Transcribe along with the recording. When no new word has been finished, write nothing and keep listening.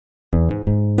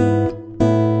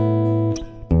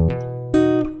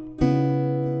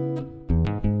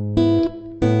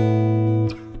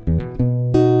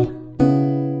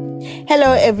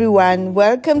everyone.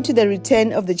 Welcome to the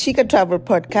return of the Chica Travel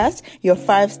Podcast, your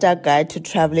 5-star guide to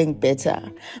traveling better.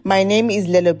 My name is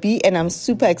Lelo B, and I'm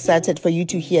super excited for you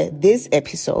to hear this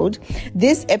episode.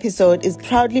 This episode is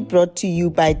proudly brought to you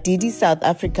by Didi South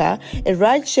Africa, a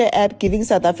rideshare app giving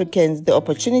South Africans the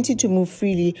opportunity to move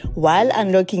freely while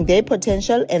unlocking their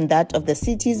potential and that of the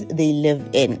cities they live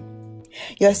in.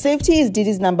 Your safety is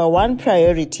Didi's number one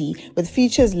priority, with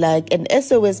features like an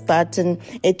SOS button,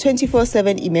 a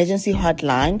 24/7 emergency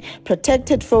hotline,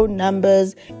 protected phone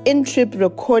numbers, in-trip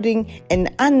recording,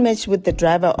 and unmatched with the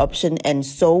driver option, and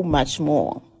so much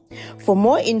more. For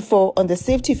more info on the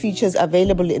safety features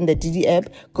available in the Didi app,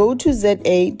 go to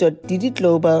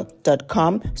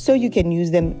za.didiglobal.com so you can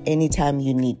use them anytime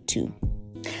you need to.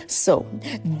 So,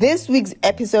 this week's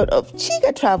episode of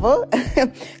Chica Travel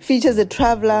features a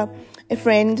traveler, a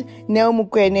friend, Neo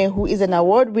Mokoena, who is an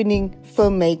award-winning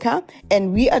filmmaker,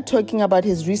 and we are talking about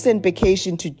his recent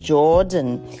vacation to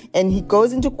Jordan, and he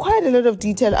goes into quite a lot of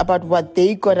detail about what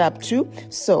they got up to.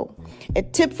 So, a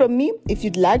tip from me, if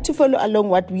you'd like to follow along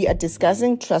what we are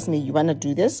discussing, trust me, you want to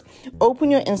do this,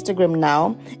 open your Instagram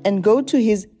now and go to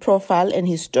his profile and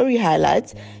his story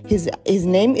highlights. His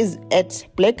name is at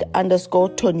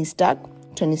Black_Tony Stark.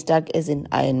 Tony Stark as in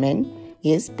Iron Man.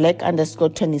 Yes,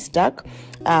 Black_Tony Stark.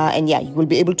 And yeah, you will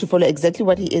be able to follow exactly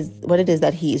what it is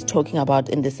that he is talking about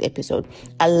in this episode.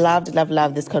 I love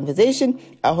this conversation.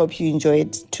 I hope you enjoy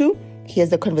it too. Here's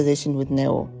the conversation with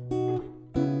Neo.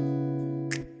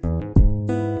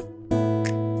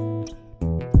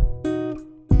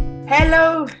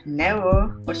 Hello,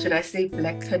 Neo. Or should I say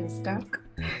Black Tony Stark?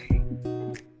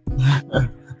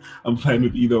 I'm fine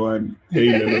with either one. Hey,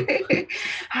 Lelo.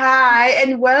 Hi,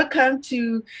 and welcome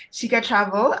to Chica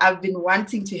Travel. I've been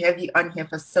wanting to have you on here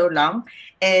for so long,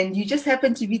 and you just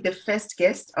happen to be the first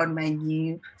guest on my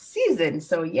new season.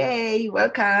 So, yay,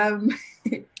 welcome.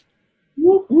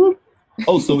 Whoop, whoop.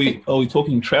 Oh, so we're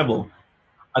talking travel.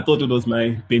 I thought it was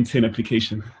my Ben 10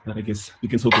 application that I guess we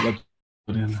can talk about.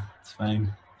 But then it's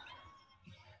fine.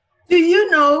 Do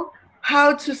you know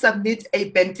how to submit a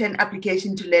Ben 10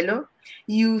 application to Lelo?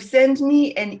 You send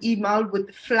me an email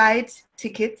with flight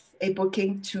tickets, a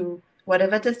booking to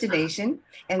whatever destination,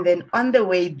 and then on the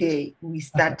way there, we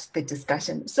start the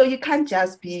discussion. So you can't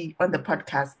just be on the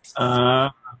podcast.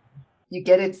 You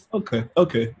get it? Okay.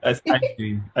 I hear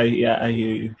you.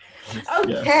 Okay.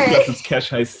 Yeah. Plus it's cash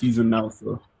high season now,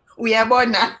 so. We are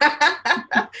born now.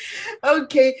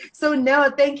 Okay, so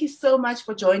Neo, thank you so much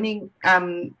for joining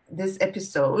this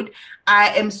episode.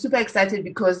 I am super excited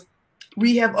because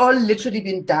we have all literally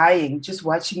been dying just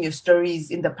watching your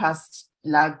stories in the past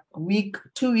week,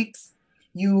 2 weeks.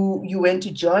 You went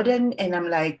to Jordan, and I'm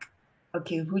like,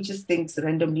 okay, who just thinks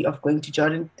randomly of going to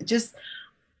Jordan? Just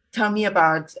tell me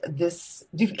about this.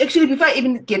 Actually, before I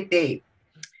even get there,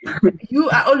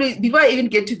 before I even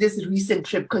get to this recent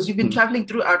trip, because you've been traveling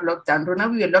throughout lockdown. Right now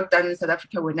we were locked down in South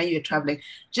Africa, where now you're traveling.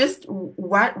 Just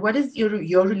what is your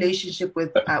relationship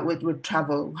with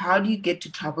travel? How do you get to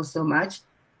travel so much?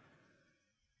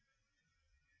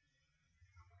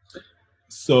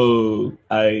 So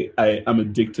I am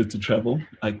addicted to travel.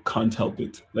 I can't help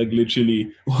it. Like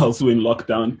literally, whilst we're in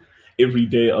lockdown, every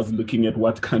day I was looking at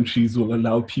what countries will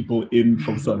allow people in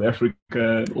from South Africa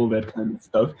and all that kind of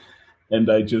stuff. And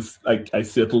I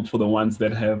settled for the ones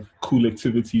that have cool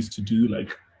activities to do,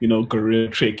 like, gorilla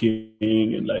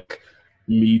trekking and like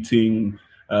meeting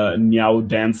Nyao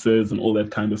dancers and all that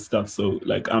kind of stuff. So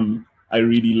like I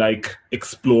really like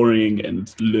exploring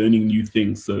and learning new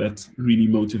things. So that really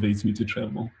motivates me to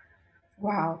travel.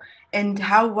 Wow. And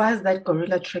how was that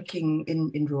gorilla trekking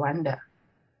in Rwanda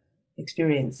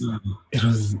experience? It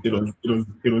was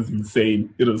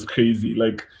insane. It was crazy.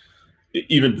 Like,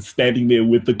 even standing there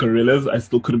with the gorillas, I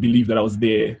still couldn't believe that I was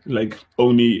there. Like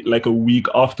only like a week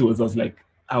afterwards,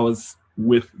 I was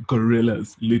with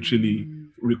gorillas, literally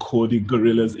recording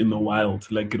gorillas in the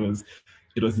wild. Like it was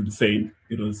insane.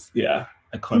 I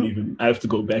can't even, I have to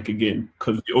go back again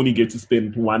because you only get to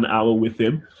spend 1 hour with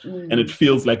them and it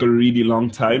feels like a really long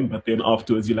time. But then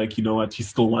afterwards you're like, you know what, you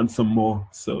still want some more.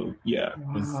 So yeah,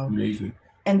 wow. It was amazing.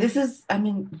 And this is,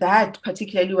 that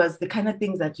particularly was the kind of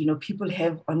things that, people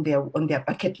have on their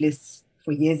bucket lists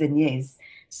for years and years.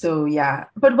 So, yeah.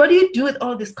 But what do you do with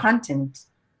all this content?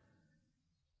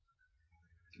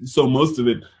 So not most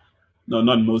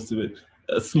of it.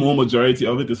 A small majority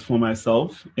of it is for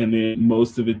myself. And then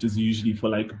most of it is usually for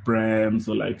like brands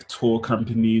or like tour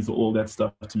companies or all that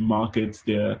stuff to market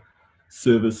their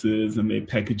services and their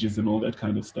packages and all that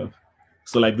kind of stuff.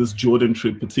 So like this Jordan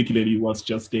trip particularly was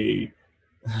just it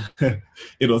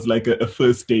was like a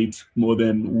first date more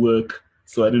than work.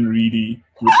 So I didn't really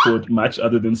record much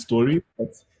other than story.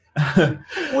 But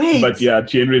Wait, But yeah,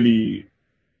 generally.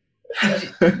 did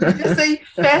you just say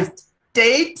first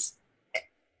date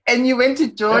and you went to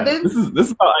Yeah, Jordan? this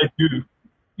is how I do.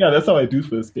 Yeah, that's how I do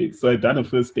first dates. So I done a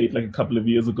first date like a couple of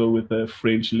years ago with a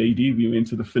French lady. We went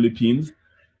to the Philippines,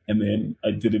 and then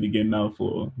I did it again now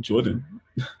for Jordan.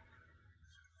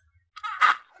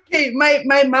 Okay,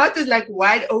 my mouth is like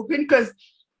wide open because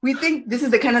we think this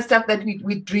is the kind of stuff that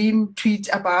we dream tweet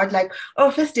about, like, oh,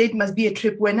 first date must be a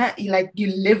trip when like you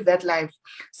live that life.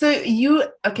 So you,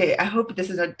 okay, I hope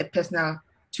this is not a personal,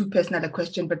 too personal a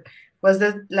question, but was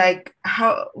that like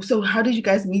how did you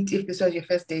guys meet if this was your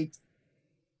first date?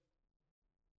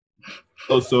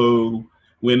 Also,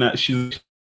 she's in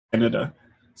Canada,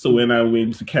 so when I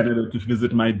went to Canada to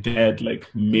visit my dad like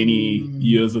many Mm,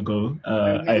 years ago, I I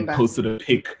had remember. posted a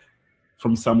pic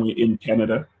from somewhere in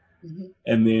Canada. Mhm.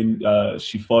 And then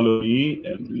she followed me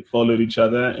and we followed each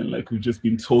other. And like we've just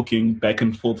been talking back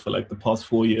and forth for like the past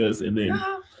 4 years. And then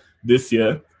this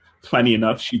year, funny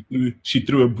enough, she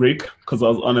threw a break because I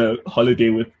was on a holiday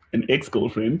with an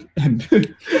ex-girlfriend.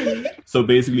 And so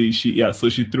basically so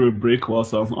she threw a break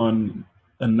whilst I was on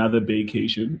another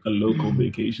vacation, a local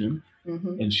vacation.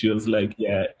 Mhm. And she was like,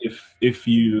 yeah, if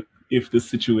the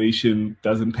situation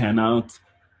doesn't pan out,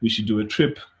 we should do a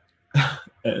trip.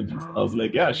 And I was Oh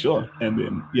like, yeah, my sure. And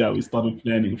then, God. yeah, we started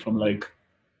planning from like,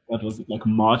 what was it, like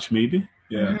March maybe?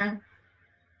 Yeah. Uh-huh.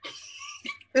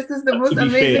 This is the But to most be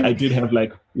fair, I amazing. did have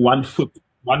like one foot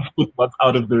was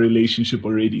out of the relationship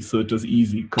already. So it was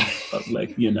easy because I was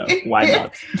like, why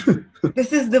not?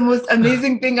 This is the most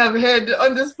amazing thing I've heard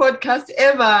on this podcast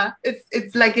ever.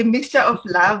 It's like a mixture of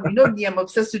love. You know me, I'm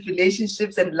obsessed with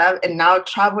relationships and love and now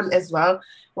travel as well.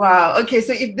 Wow. Okay,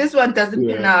 so if this one doesn't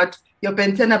pan Yeah. out, your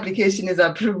Penten application is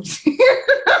approved.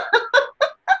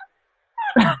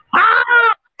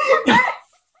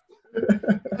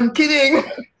 I'm kidding.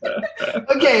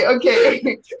 Okay,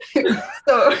 okay.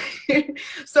 So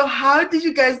so how did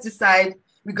you guys decide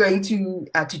we're going to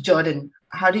Jordan?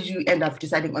 How did you end up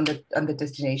deciding on the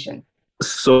destination?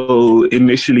 So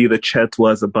initially the chat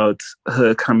was about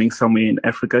her coming somewhere in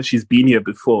Africa. She's been here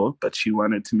before, but she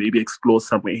wanted to maybe explore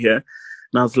somewhere here.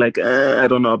 And I was like, I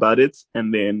don't know about it.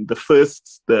 And then the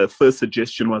first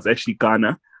suggestion was actually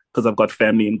Ghana because I've got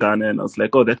family in Ghana, and I was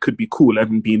like, oh, that could be cool. I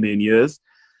haven't been there in years.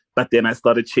 But then I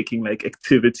started checking like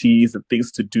activities and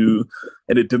things to do,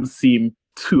 and it didn't seem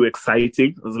too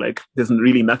exciting. I was like, there's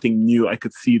really nothing new I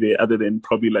could see there other than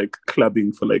probably like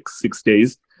clubbing for like 6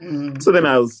 days. So Mm. then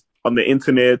I was on the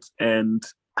internet and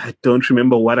I don't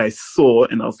remember what I saw.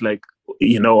 And I was like,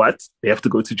 you know what? They have to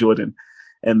go to Jordan.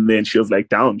 And then she was like,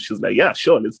 down. She was like, yeah,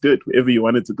 sure, let's do it. Wherever you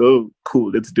wanted to go,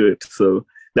 cool, let's do it. So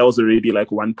that was already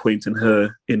like one point on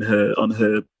her in on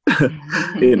her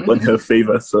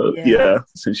favor. So Yeah. yeah,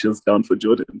 since she was down for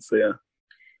Jordan. So yeah.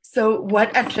 So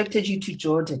what attracted you to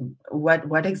Jordan?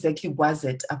 What exactly was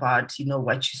it about,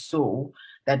 what you saw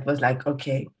that was like,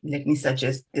 okay, let me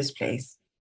suggest this place?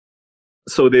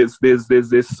 So there's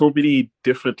so many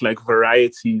different like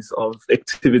varieties of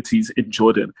activities in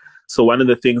Jordan. So one of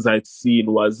the things I'd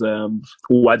seen was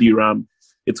Wadi Ram.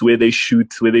 It's where they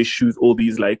shoot all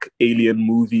these like alien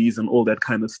movies and all that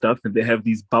kind of stuff, and they have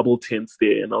these bubble tents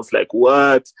there. And I was like,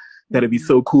 what? That'd be Mm,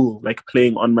 so cool, like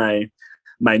playing on my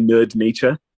nerd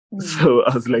nature. mm. So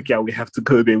I was like, yeah, we have to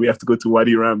go there. We have to go to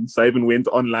Wadi Ram. So I even went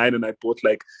online and I bought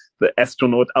like the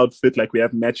astronaut outfit. Like we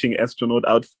have matching astronaut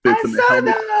outfits and the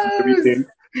helmets and I saw everything.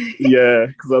 Yeah,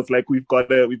 because I was like, we've got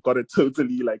to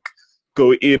totally like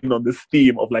go in on this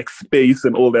theme of like space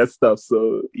and all that stuff.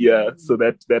 So yeah, so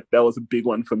those. that was a big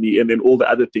one for me. And then all the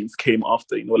other things came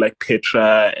after, like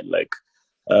Petra and like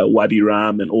Wadi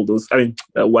Ram and all those. I mean,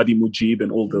 Wadi Mujib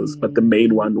and all those. But the main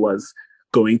Mm. one was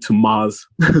going to Mars.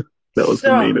 That was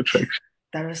the main Sure. attraction.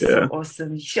 That was so Yeah.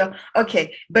 awesome. Sure.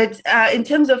 Okay. But in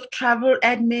terms of travel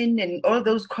admin and all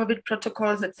those COVID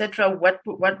protocols, etc., what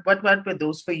were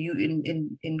those for you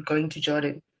in going to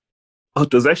Jordan? Oh,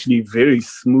 it was actually very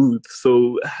smooth.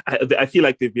 So I feel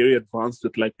like they're very advanced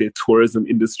with like their tourism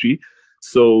industry.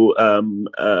 So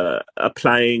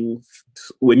applying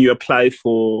when you apply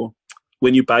for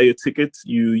when you buy your ticket,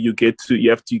 you get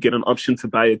an option to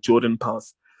buy a Jordan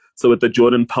pass. So with the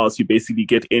Jordan pass, you basically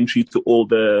get entry to all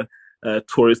the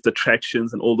tourist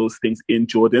attractions and all those things in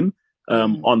Jordan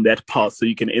Mm. on that pass. So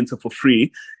you can enter for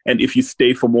free. And if you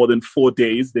stay for more than 4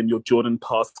 days, then your Jordan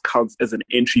pass counts as an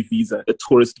entry visa, a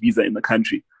tourist visa in the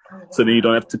country. Oh, So then you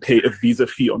don't have wow. to pay a visa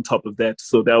fee on top of that.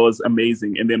 So that was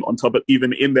amazing. And then on top of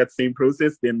even in that same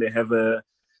process, then they have a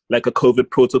COVID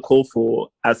protocol for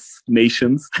us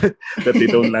nations that they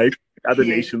don't like. Other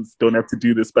Yes. nations don't have to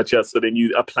do this, but yeah. So then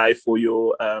you apply for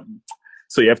your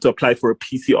So you have to apply for a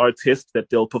PCR test that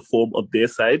they'll perform on their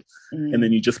side. And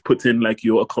then you just put in like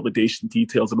your accommodation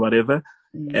details and whatever.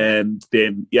 And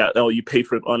then, you pay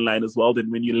for it online as well.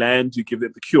 Then when you land, you give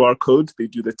them the QR code, they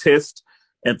do the test.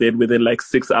 And then within like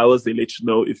 6 hours, they let you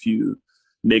know if you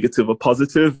negative or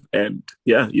positive. And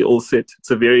you're all set.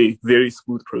 It's a very, very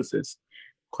smooth process.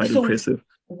 Quite impressive.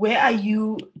 Where are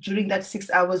you during that 6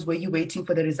 hours? Were you waiting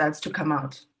for the results to come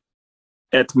out?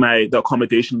 At the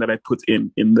accommodation that I put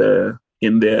in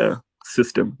their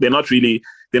system. They're not really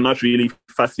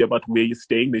fussy about where you're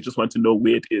staying. They just want to know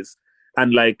where it is.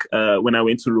 Unlike when I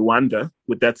went to Rwanda,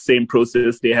 with that same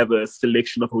process, they have a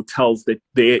selection of hotels that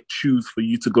they choose for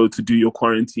you to go to do your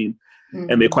quarantine.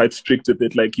 And they're quite strict with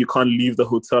it. Like, you can't leave the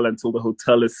hotel until the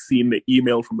hotel has seen the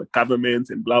email from the government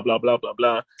and blah, blah, blah, blah,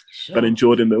 blah. Sure. But in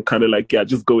Jordan, they're kind of like,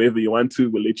 just go wherever you want to.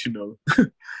 We'll let you know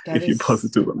if you're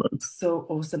positive or not. So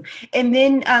awesome. And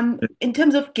then in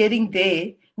terms of getting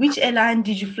there, which airline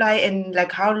did you fly and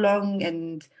like how long?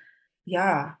 And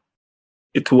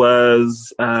it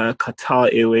was Qatar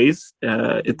Airways.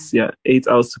 It's 8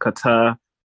 hours to Qatar.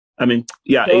 I mean,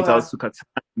 Doha. 8 hours to Qatar,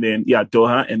 and then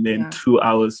Doha, and then 2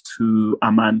 hours to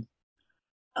Amman.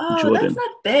 Oh, Jordan. That's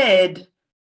not bad.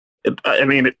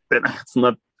 It's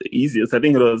not the easiest. I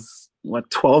think it was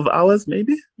 12 hours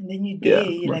maybe. And then you're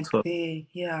there, 12. there,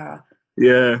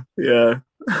 Yeah.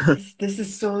 This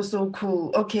is so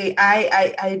cool. Okay,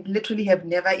 I literally have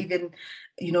never even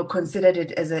considered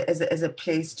it as a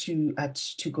place to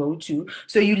go to.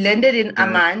 So you landed in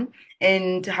Amman,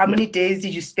 and how many days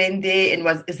did you spend there?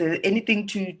 And is there anything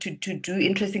to do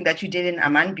interesting that you did in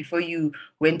Amman before you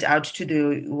went out to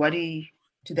the Wadi,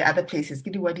 to the other places?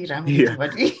 Wadi Ram.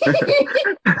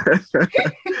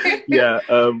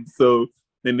 So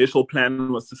the initial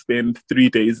plan was to spend 3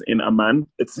 days in Amman.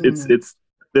 It's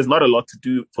there's not a lot to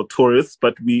do for tourists,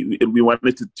 but we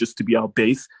wanted it just to be our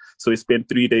base. So we spent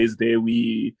 3 days there.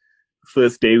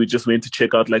 First day, we just went to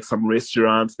check out like some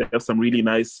restaurants. They have some really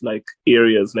nice like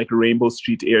areas, like Rainbow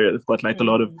Street area. They've got like a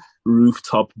lot of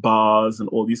rooftop bars and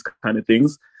all these kind of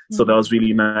things. So that was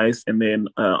really nice. And then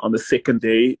on the second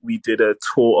day, we did a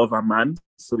tour of Amman.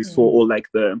 So we saw all like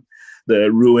the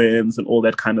ruins and all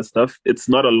that kind of stuff. It's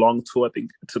not a long tour. I think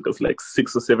it took us like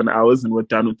 6 or 7 hours and we're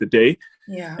done with the day.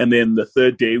 Yeah. And then the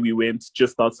third day we went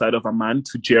just outside of Amman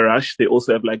to Jerash. They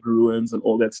also have like ruins and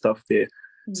all that stuff there.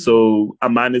 So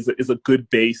Amman is a good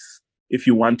base if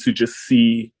you want to just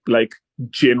see like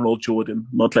general Jordan,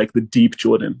 not like the deep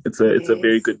Jordan. It's a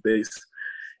very good base.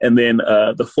 And then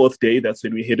the fourth day, that's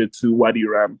when we headed to Wadi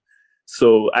Ram.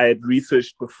 So I had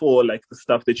researched before, like the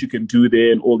stuff that you can do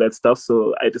there and all that stuff.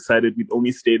 So I decided we'd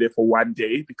only stay there for 1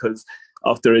 day, because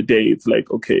after a day, it's like,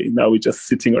 okay, now we're just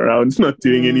sitting around, not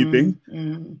doing anything.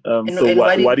 So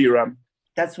Wadi Ram.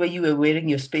 That's where you were wearing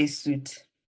your spacesuit.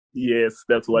 Yes,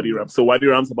 that's Wadi Ram. So Wadi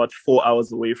Ram's about 4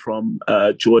 hours away from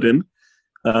Jordan.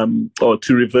 Or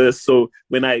to reverse. So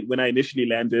when I initially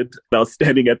landed, I was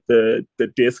standing at the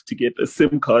desk to get a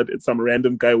SIM card, and some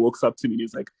random guy walks up to me and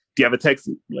he's like, "Do you have a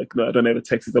taxi?" I'm like, "No, I don't have a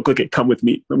taxi." He's like, "Okay, come with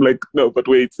me." I'm like, "No, but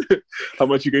wait, how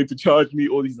much are you going to charge me?"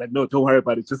 Or he's like, "No, don't worry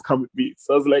about it, just come with me."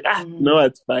 So I was like, "No,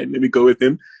 it's fine. Let me go with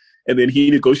him." And then he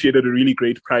negotiated a really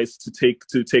great price to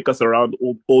take us around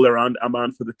all around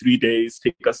Amman for the 3 days,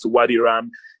 take us to Wadi Ram,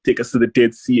 take us to the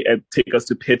Dead Sea, and take us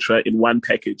to Petra in one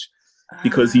package.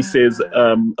 Because he says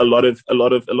a lot of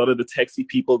the taxi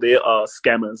people there are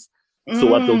scammers. So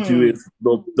what they'll do is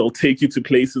they'll take you to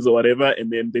places or whatever, and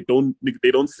then they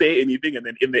don't say anything, and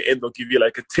then in the end they'll give you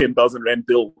like a 10,000 rand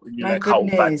bill, and you're like, "How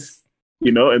much?"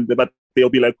 But they'll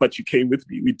be like, "But you came with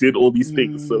me. We did all these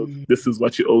things, so this is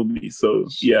what you owe me." So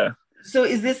yeah. So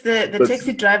is this the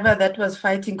taxi driver that was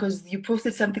fighting? Because you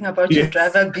posted something about your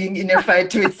driver being in a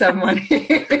fight with someone.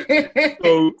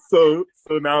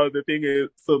 So now the thing is,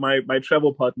 so my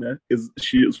travel partner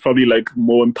she is probably like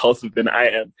more impulsive than I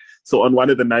am. So on one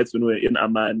of the nights when we were in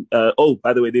Amman,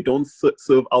 by the way, they don't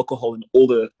serve alcohol in all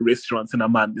the restaurants in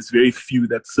Amman. There's very few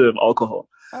that serve alcohol.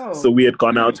 Oh. So we had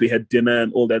gone out, we had dinner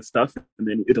and all that stuff. And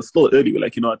then it was still early. We're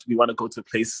like, you know what, we want to go to a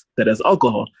place that has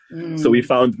alcohol. So we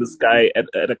found this guy at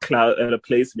a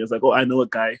place, and he was like, "Oh, I know a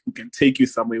guy who can take you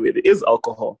somewhere where there is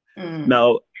alcohol."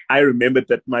 Now, I remembered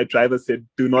that my driver said,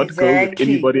 "Do not go with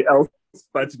anybody else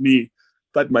but me."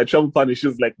 But my travel partner, she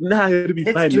was like, "Nah, it'll be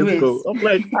fine. Let's go." I'm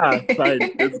like,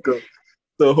 fine, let's go.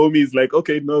 So homie's like,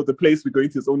 "Okay, no, the place we're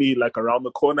going to is only like around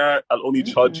the corner. I'll only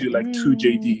charge you like 2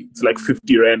 JD. It's like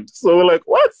 50 rand. So we're like,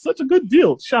 "What? Such a good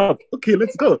deal. Sharp. Okay,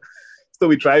 let's go." So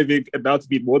we're driving, and now it's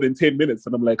been more than 10 minutes.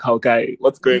 And I'm like, "How, guy?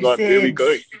 What's going on? Where are we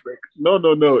going?" He's like,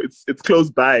 No. It's close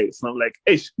by. So I'm like,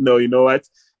 no, you know what?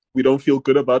 We don't feel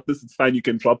good about this. It's fine. You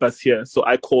can drop us here. So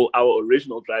I call our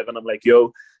original driver, and I'm like,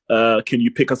 "Yo, can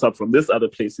you pick us up from this other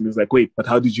place? And he's like, wait, but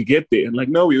how did you get there? And like,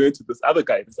 no, we went to this other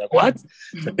guy. And he's like, what?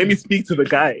 So let me speak to the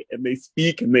guy. And they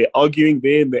speak and they're arguing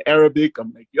there in the Arabic.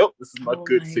 I'm like, yo, this is not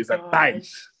good. So he's like, fine.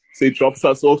 So he drops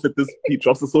us off at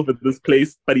this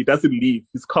place, but he doesn't leave.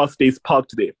 His car stays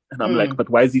parked there. And I'm like, but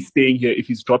why is he staying here if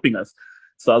he's dropping us?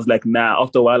 So I was like, nah.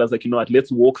 After a while, I was like, you know what?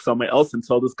 Let's walk somewhere else and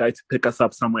tell this guy to pick us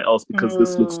up somewhere else because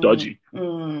this looks dodgy.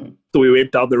 So we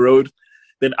went down the road.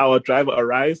 Then our driver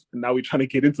arrives, and now we're trying to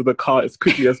get into the car as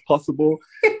quickly as possible.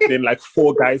 Then like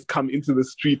 4 guys come into the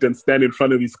street and stand in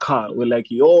front of his car. We're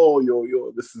like, yo,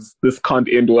 this can't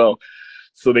end well.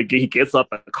 So he gets up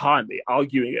in the car and they're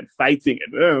arguing and fighting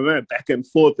and back and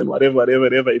forth and whatever.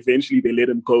 Eventually, they let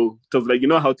him go. Because like, you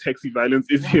know how taxi violence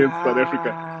is here in South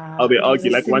Africa? How they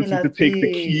argue, like wanting to take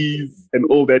the keys and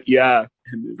all that. Yeah.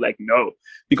 And it's like, no.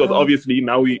 Because obviously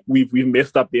now we've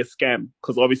messed up their scam.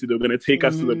 Because obviously they're going to take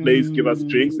us to the place, give us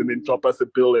drinks, and then drop us a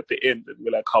bill at the end. And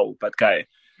we're like, oh, but guy.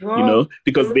 You know,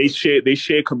 because they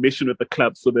share commission with the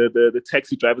club. So the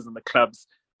taxi drivers and the clubs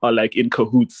are like in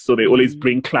cahoots. So they always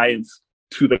bring clients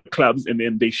to the clubs and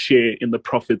then they share in the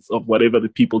profits of whatever the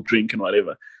people drink and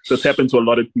whatever. So it's happened to a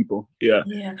lot of people. Yeah.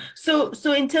 So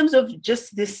in terms of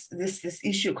just this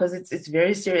issue, because it's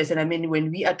very serious. And I mean,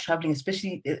 when we are traveling,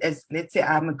 especially as let's say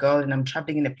I'm a girl and I'm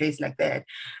traveling in a place like that,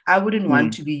 I wouldn't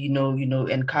want to be,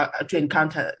 to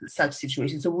encounter such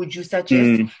situations. So would you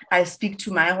suggest I speak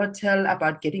to my hotel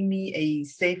about getting me a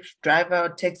safe driver or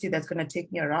taxi that's going to take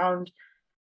me around?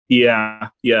 Yeah.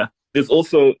 There's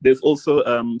also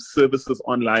services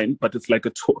online, but it's like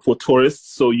for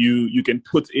tourists. So you can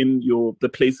put in the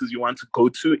places you want to go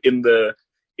to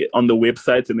on the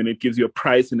website, and then it gives you a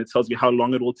price and it tells you how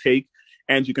long it will take.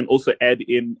 And you can also add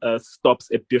in stops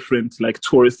at different like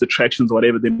tourist attractions or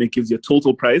whatever. Then it gives you a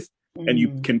total price, and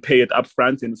you can pay it up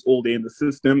front, and it's all there in the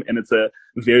system, and it's a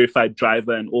verified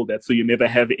driver and all that. So you never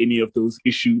have any of those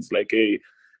issues like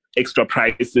extra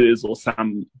prices or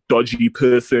some dodgy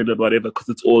person or whatever, because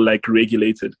it's all like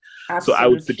regulated. Absolutely. So I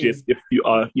would suggest if you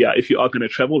are going to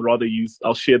travel,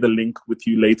 I'll share the link with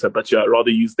you later, but rather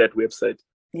use that website.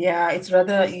 Yeah, it's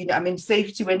rather,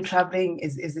 safety when traveling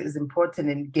is important,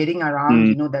 and getting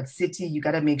around, that city, you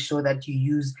got to make sure that you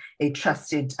use a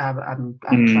trusted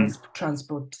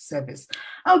transport service.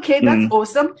 Okay, that's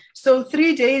awesome. So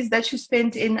 3 days that you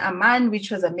spent in Amman,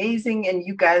 which was amazing, and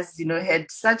you guys,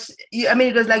 had such,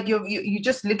 it was like you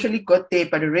just literally got there,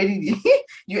 but already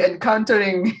you're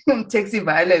encountering taxi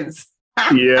violence.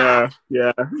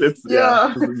 It's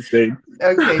insane.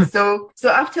 Okay, so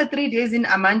after 3 days in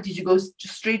Amman, did you go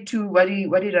straight to Wadi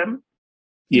Rum?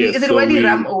 Is it Wadi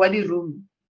Rum or Wadi Rum?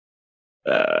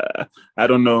 I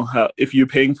don't know how. If you're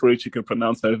paying for it, you can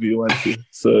pronounce however you want to.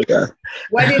 So yeah,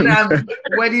 Wadi Rum.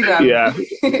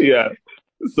 yeah.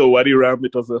 So Wadi Rum,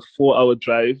 it was a 4-hour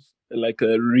drive, like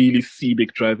a really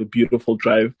scenic drive, a beautiful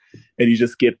drive. And you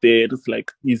just get there, it's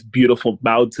like these beautiful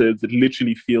mountains. It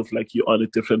literally feels like you're on a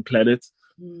different planet.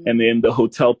 And then the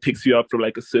hotel picks you up from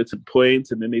like a certain point,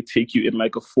 and then they take you in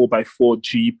like a 4x4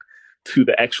 Jeep to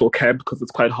the actual camp, because it's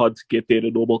quite hard to get there in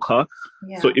a normal car.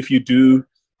 So if you do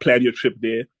plan your trip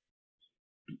there,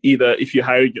 either if you're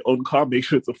hiring your own car, make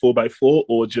sure it's a 4x4,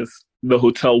 or just the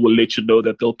hotel will let you know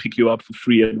that they'll pick you up for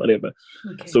free and whatever.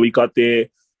 So we got there,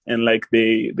 and like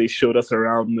they showed us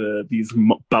around these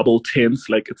bubble tents.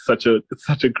 Like it's such a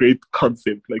great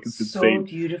concept. Like it's insane. So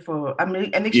beautiful. I'm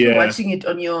actually watching it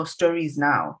on your stories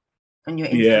now, on your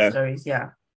Insta stories.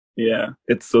 Yeah,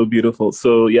 it's so beautiful.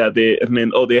 So yeah, they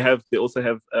also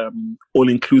have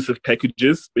all-inclusive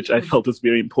packages, which I felt was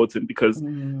very important, because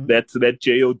that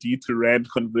JOD to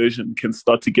Rand conversion can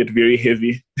start to get very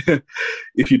heavy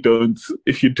if you don't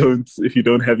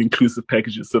have inclusive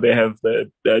packages. So they have the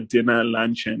dinner,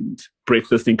 lunch, and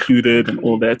breakfast included, and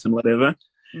all that and whatever.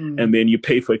 And then you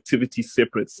pay for activities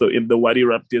separate. So in the Wadi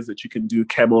Rum Desert, you can do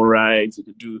camel rides, you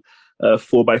can do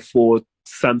 4x4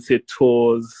 sunset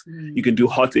tours, you can do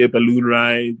hot air balloon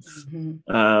rides.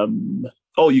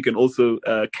 You can also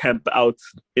camp out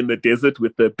in the desert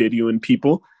with the Bedouin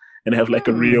people and have like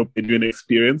a real Bedouin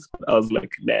experience. I was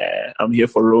like, nah, I'm here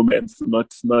for romance,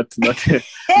 not not trying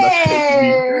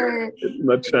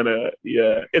to.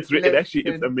 Yeah, it's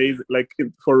amazing. Like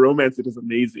for romance, it is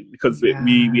amazing, because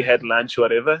we had lunch or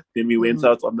whatever. Then we went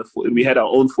out on we had our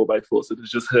own 4x4, so it was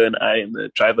just her and I and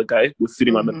the driver guy who was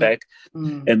sitting on the back,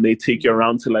 and they take you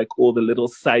around to like all the little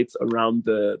sites around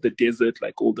the desert,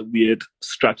 like all the weird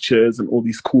structures and all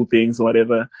these cool things or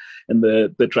whatever. And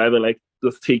the driver like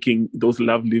just taking those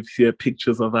love lives here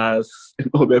pictures of us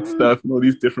and all that stuff and all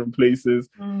these different places.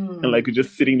 And like we're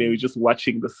just sitting there, we're just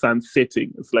watching the sun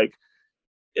setting. It's like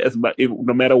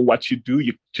no matter what you do,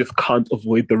 you just can't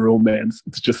avoid the romance.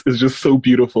 It's just so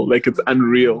beautiful. Like, it's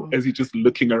unreal as you're just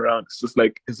looking around. It's just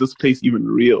like, is this place even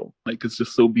real? Like, it's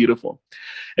just so beautiful.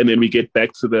 And then we get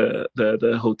back to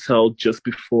the hotel just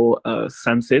before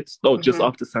sunset, just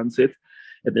after sunset.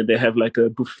 And then they have like a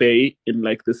buffet in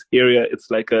like this area. It's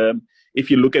like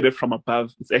if you look at it from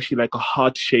above, it's actually like a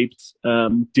heart-shaped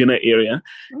dinner area.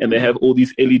 And they have all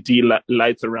these LED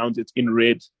lights around it in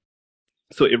red.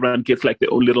 So everyone gets like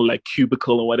their own little like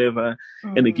cubicle or whatever,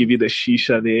 and they give you the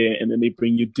shisha there, and then they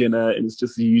bring you dinner, and it's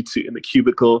just you two in the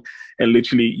cubicle, and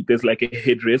literally there's like a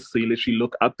headrest, so you literally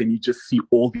look up and you just see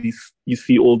all these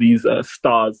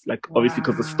stars, like obviously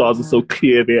because the stars are so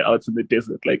clear there out in the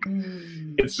desert, like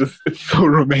it's so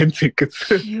romantic. It's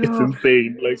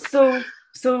insane. Like, so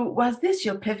was this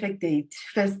your perfect date,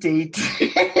 first date?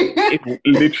 It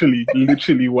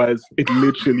literally was. It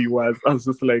literally was. I was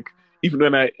just like, even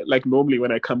when normally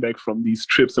when I come back from these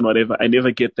trips and whatever, I never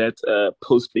get that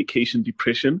post-vacation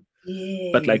depression.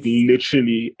 Yes. But like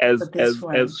literally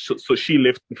so she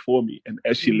left before me, and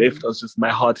as she left, my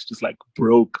heart just like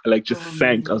broke, like just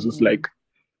sank. I was just like,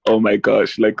 oh my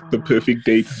gosh, like the perfect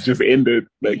date just ended.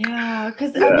 Like,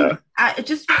 because I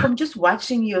mean, from just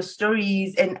watching your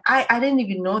stories, and I didn't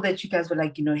even know that you guys were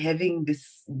like, having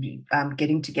this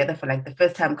getting together for like the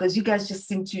first time, because you guys just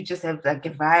seem to just have like a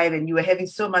vibe, and you were having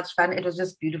so much fun. It was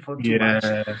just beautiful to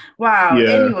watch. Wow. Yeah.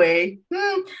 Anyway,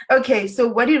 okay, so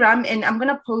Wadi Rum, and I'm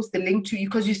gonna post the link to you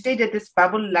because you stayed at this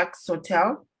Bubble Lux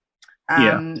Hotel.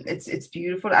 It's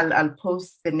beautiful. I'll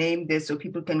post the name there so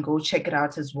people can go check it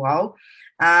out as well.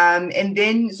 And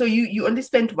then, so you only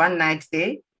spent one night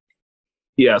there?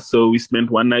 Yeah, so we spent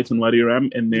one night in Wadi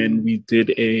Rum, and then we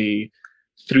did a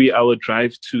 3-hour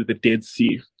drive to the Dead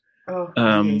Sea.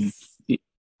 Yes.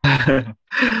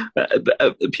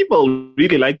 People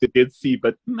really like the Dead Sea,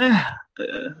 but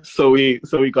so we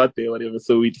got there, whatever.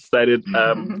 So we decided,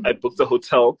 I booked a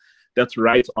hotel that's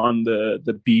right on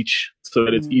the beach, so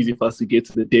that it's easy for us to get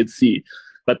to the Dead Sea.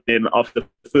 But then after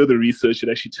further research, it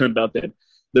actually turned out that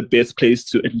the best place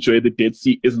to enjoy the Dead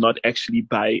Sea is not actually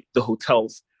by the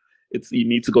hotels. You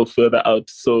need to go further out.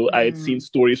 So I had seen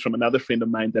stories from another friend of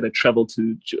mine that had traveled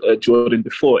to Jordan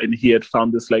before, and he had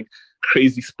found this like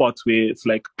crazy spot where it's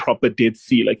like proper Dead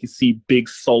Sea, like you see big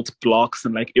salt blocks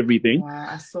and like everything.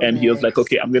 Wow, and he was like,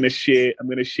 okay, I'm gonna share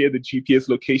the GPS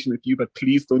location with you, but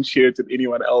please don't share it with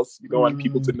anyone else. You don't want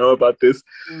people to know about this.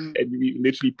 And you're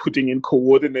literally putting in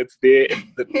coordinates there.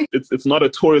 It's not a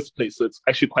tourist place, so it's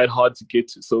actually quite hard to get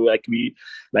to. So like we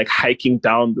like hiking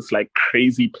down this like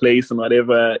crazy place and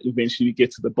whatever. Eventually we get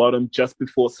to the bottom just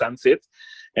before sunset.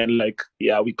 And like,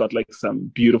 yeah, we got like some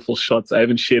beautiful shots. I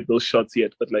haven't shared those shots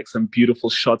yet, but like some beautiful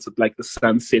shots of like the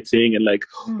sun setting and like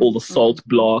all the salt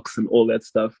blocks and all that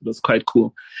stuff. It was quite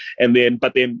cool.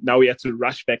 But then now we have to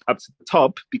rush back up to the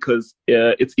top because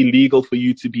it's illegal for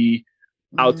you to be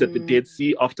out at the Dead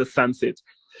Sea after sunset.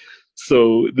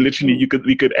 So literally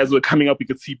we could, as we're coming up, we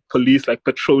could see police like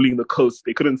patrolling the coast.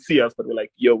 They couldn't see us, but we're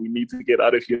like, yo, we need to get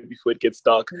out of here before it gets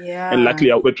dark. Yeah. And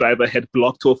luckily our driver had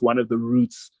blocked off one of the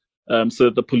routes. So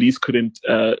the police couldn't,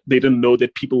 they didn't know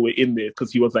that people were in there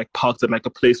because he was like parked at like a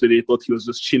place where they thought he was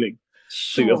just chilling.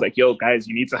 So he was like, yo, guys,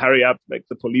 you need to hurry up. Like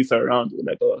the police are around. We're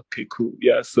like, oh, okay, cool.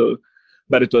 Yeah. So,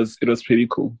 but it was pretty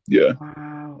cool. Yeah.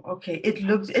 Wow. Okay. It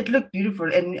looked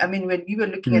beautiful. And I mean, when we were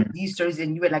looking at these stories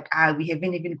and you were like, we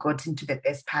haven't even gotten to the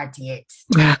best part yet.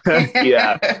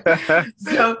 Yeah.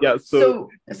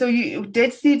 So you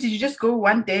Dead Sea, did you just go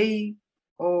one day?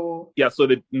 Yeah, so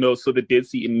the Dead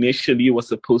Sea initially was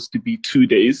supposed to be 2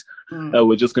 days.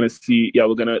 We're just gonna see. Yeah,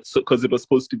 because it was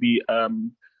supposed to be.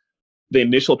 The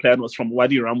initial plan was from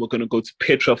Wadi Rum, we're gonna go to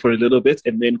Petra for a little bit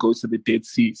and then go to the Dead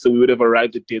Sea. So we would have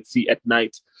arrived at Dead Sea at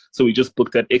night. So we just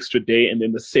booked that extra day, and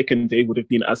then the second day would have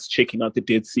been us checking out the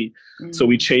Dead Sea. So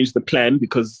we changed the plan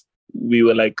because we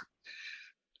were like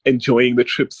enjoying the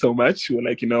trip so much. We were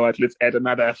like, you know what, let's add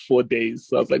another 4 days.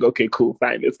 So I was like, okay, cool,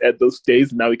 fine, let's add those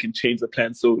days. Now we can change the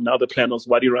plan. So now the plan was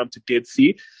Wadi Rum to Dead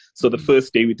Sea. So the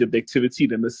first day we did the activity.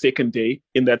 Then the second day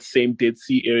in that same Dead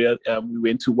Sea area, we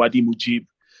went to Wadi Mujib,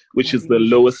 which is the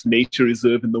lowest nature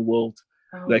reserve in the world.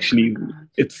 Actually,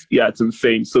 it's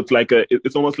insane. So it's like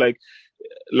it's almost like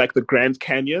the Grand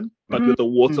Canyon, but with a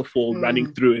waterfall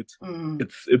running through it.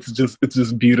 It's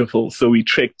just beautiful. So we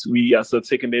trekked. So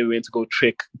second day we went to go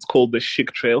trek. It's called the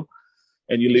Shik Trail,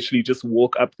 and you literally just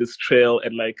walk up this trail,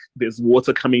 and like there's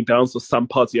water coming down. So some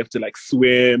parts you have to like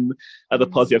swim, other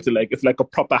parts you have to like, it's like a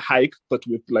proper hike, but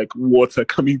with like water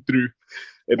coming through.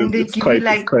 And they it's give you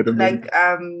it's quite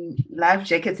amazing. life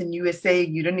jackets, and you were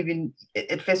saying you don't even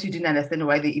at first you didn't understand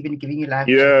why they're even giving you life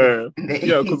jackets.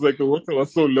 Yeah, yeah, because like the water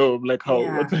was so low. I'm like, how? What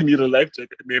Yeah, do I need a life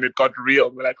jacket? And then it got real.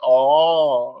 We're like,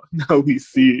 oh, now we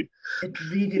see. it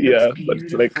really looks Yeah, but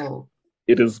it's like beautiful.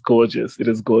 it is gorgeous. It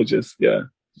is gorgeous. Yeah,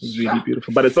 it's really Sure.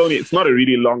 beautiful. But it's not a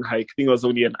really long hike. I think it was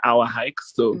only an hour hike,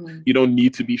 so Mm. you don't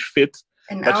need to be fit,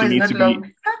 An but hour you is need not to be.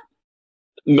 long.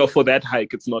 No, for that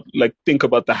hike, it's not like think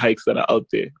about the hikes that are out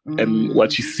there and Mm,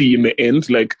 what you see in the end.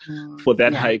 Like for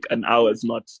that yeah, hike, an hour is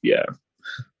not. Yeah,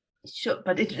 sure.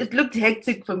 But it looked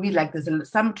hectic for me. Like there's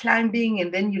some climbing,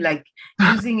 and then you like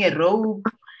using a rope.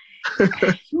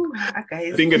 Phew, I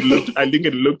guys. think it looked. I think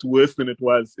it looked worse than it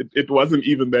was. It wasn't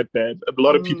even that bad. A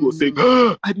lot of people were saying, Mm,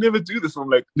 oh, "I'd never do this."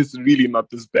 I'm like, "This is really not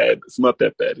this bad. It's not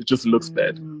that bad. It just looks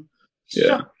bad." Yeah.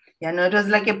 sure. Yeah, no, it was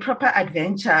like a proper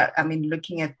adventure. I mean,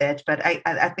 looking at that, but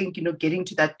I think getting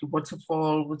to that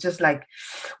waterfall was just like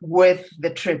worth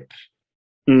the trip.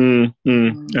 Mm.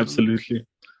 Absolutely.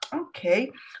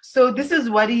 Okay, so this is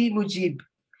Wadi Mujib,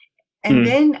 and Mm.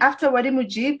 then after Wadi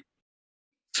Mujib,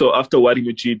 So after Wadi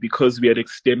Mujib, because we had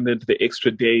extended the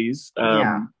extra days,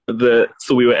 yeah,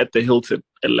 so we were at the Hilton,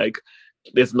 and like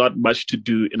there's not much to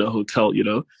do in a hotel,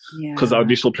 because our yeah.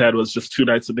 initial plan was just 2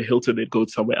 nights at the Hilton, then go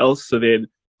somewhere else. So then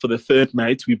for the third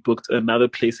night, we booked another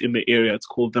place in the area. It's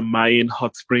called the Mayan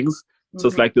Hot Springs. So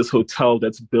it's Mm-hmm. like this hotel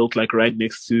that's built like right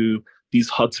next to these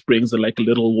hot springs and like a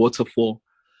little waterfall.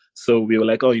 So we were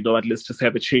like, oh, you know what? Let's just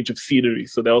have a change of scenery.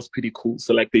 So that was pretty cool.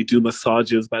 So like they do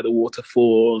massages by the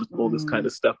waterfall and all this kind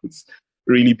of stuff. It's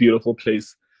a really beautiful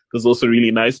place. It was also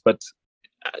really nice, but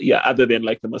yeah, other than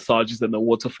like the massages and the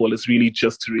waterfall, it's really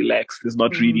just to relax. There's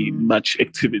not really much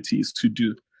activities to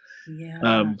do.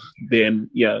 Yeah. Then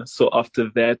yeah, so after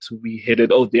that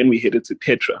then we headed to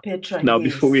Petra. Petra, Now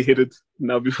yes. before we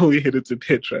headed to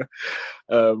Petra,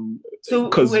 so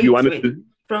because we wanted wait. to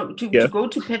To go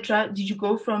to Petra, did you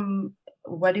go from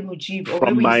Wadi Mujib or where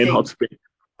from were you Mayan staying? Hot Spring.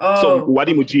 So Oh,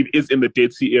 Wadi Mujib is in the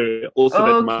Dead Sea area, also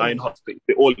that Mayan okay. Hot Spring.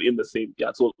 They're all in the same.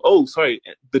 Yeah. So sorry,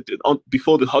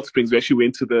 before the hot springs, we actually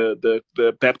went to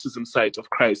the baptism site of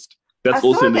Christ. I That's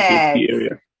also saw in the Dead Sea that.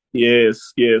 area.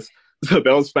 Yes, yes. So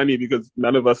that was funny because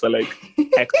none of us are like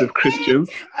active Christians.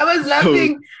 I was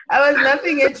laughing. I was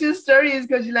laughing at your stories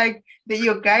because you're like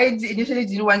your guides initially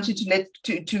didn't want you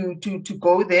to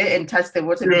go there and touch the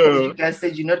water because you guys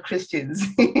said you're not Christians.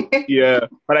 Yeah,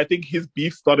 but I think his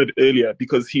beef started earlier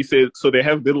because he said so they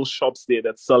have little shops there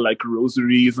that sell like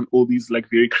rosaries and all these like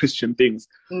very Christian things.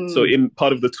 So in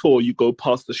part of the tour, you go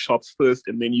past the shops first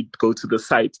and then you go to the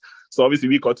site. So obviously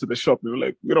we got to the shop and we were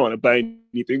like, we don't want to buy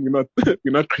anything. We're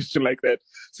not Christian like that.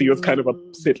 So he was kind of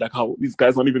upset, like how these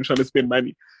guys aren't even trying to spend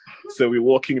money. So we're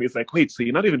walking and he's like, wait, so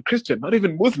you're not even Christian, not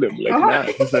even Muslim? Like, nah.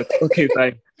 He's like, okay,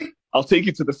 fine. I'll take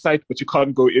you to the site, but you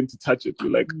can't go in to touch it. We're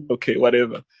like, okay,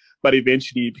 whatever. But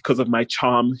eventually, because of my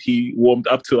charm, he warmed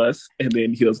up to us. And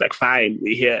then he was like, fine,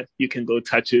 we're here. You can go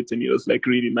touch it. And he was like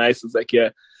really nice. It's like, yeah.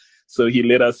 So he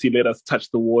let us touch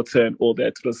the water and all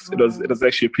that. It was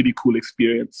actually a pretty cool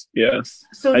experience. Yeah.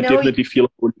 So I definitely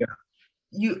feel holier.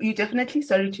 You definitely,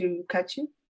 sorry to cut you.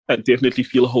 I definitely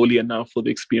feel holier now for the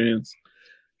experience.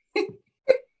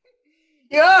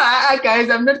 Yeah, guys,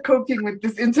 I'm not coping with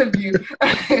this interview.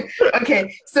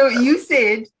 Okay, so you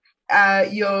said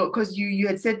because you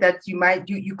had said that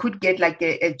you could get like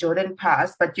a Jordan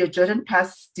pass, but your Jordan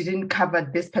pass didn't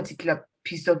cover this particular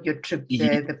piece of your trip,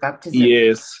 the baptism.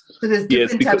 Yes. So there's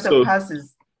different types of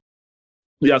passes.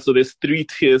 Yeah, so there's 3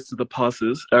 tiers to the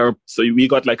passes. So we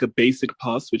got like a basic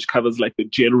pass, which covers like the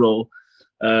general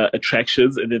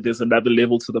attractions, and then there's another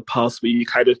level to the pass where you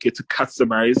kind of get to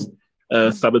customize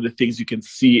some of the things you can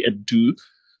see and do.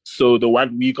 So the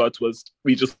one we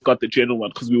just got the general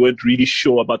one because we weren't really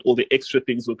sure about all the extra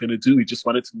things we're going to do. We just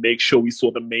wanted to make sure we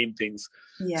saw the main things.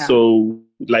 Yeah. So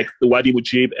like the Wadi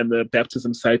Mujib and the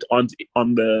baptism site on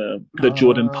the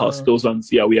Jordan pass, those ones,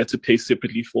 yeah, we had to pay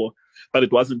separately for. But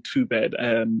it wasn't too bad.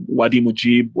 Wadi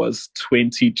Mujib was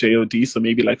 20 JOD, so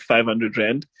maybe like 500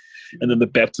 Rand. And then the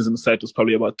baptism site was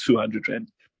probably about 200 Rand.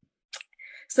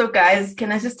 So guys,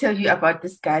 can I just tell you about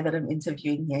this guy that I'm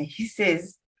interviewing here? He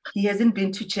says he hasn't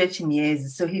been to church in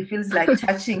years, so he feels like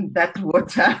touching that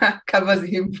water covers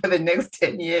him for the next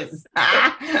 10 years.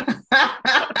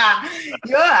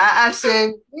 You're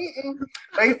ashamed.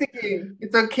 Basically,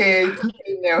 it's okay. It's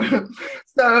okay now.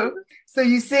 So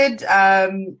you said,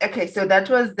 okay, so that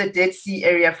was the Dead Sea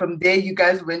area. From there, you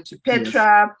guys went to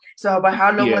Petra. Yes. So about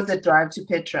how long was the drive to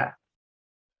Petra?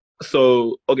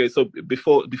 So, okay, so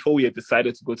before we had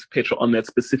decided to go to Petra on that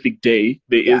specific day,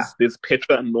 there's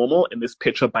Petra normal and there's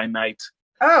Petra by night.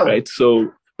 Oh. Right?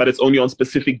 So, but it's only on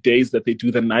specific days that they do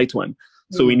the night one.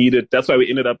 So that's why we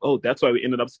ended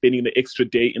up spending the extra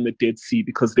day in the Dead Sea,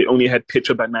 because they only had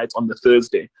Petra by night on the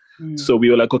Thursday. So we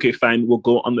were like, okay, fine, we'll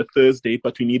go on the Thursday,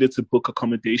 but we needed to book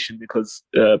accommodation because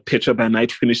Petra by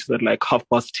night finishes at like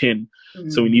 10:30.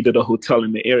 So we needed a hotel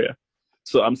in the area.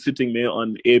 So I'm sitting there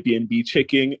on Airbnb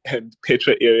checking, and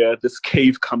Petra area, this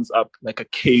cave comes up, like a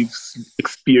cave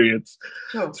experience.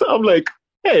 Sure. So I'm like,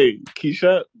 hey,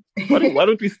 Keisha, why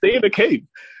don't we stay in a cave?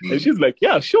 And she's like,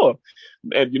 yeah, sure.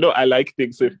 And I like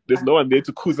things. So if there's no one there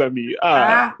to kuza me,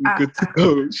 we're good to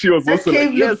go. She was also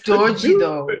like, yes, dodgy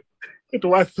though. It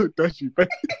was so dodgy, but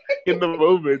in the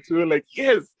moment we were like,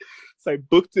 yes. So I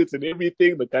booked it and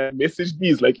everything. The guy messaged me.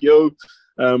 He's like, yo,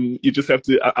 you just have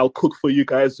to, I'll cook for you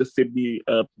guys. Just send me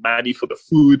money for the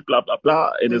food, blah, blah,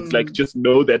 blah. And it's like, just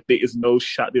know that there's no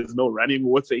running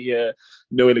water here,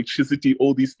 no electricity,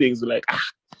 all these things. We're like,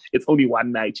 it's only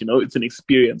one night, it's an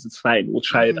experience. It's fine. We'll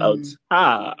try it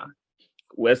out.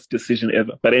 Worst decision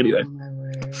ever. But anyway,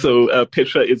 so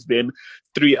Petra is then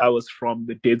 3 hours from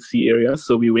the Dead Sea area.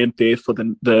 So we went there for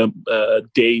the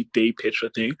day Petra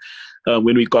thing.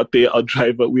 When we got there, our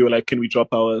driver, we were like, can we drop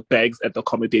our bags at the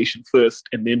accommodation first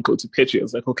and then go to Petra? I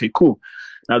was like, okay, cool.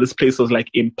 Now this place was like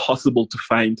impossible to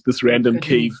find, this random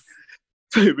cave.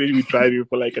 So maybe we drive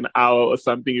for like an hour or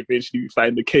something. Eventually we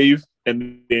find the cave,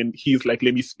 and then he's like,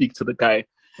 let me speak to the guy.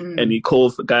 And he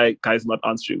calls the guy's not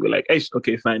answering. We're like, hey,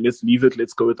 okay, fine, let's leave it.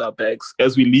 Let's go with our bags.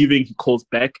 As we're leaving, he calls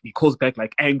back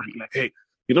like angry, like, hey,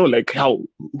 like,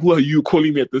 who are you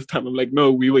calling me at this time? I'm like,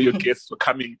 no, we were your guests.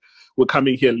 We're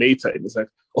coming here later. And it's like,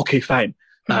 okay, fine.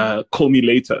 Call me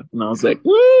later. And I was like,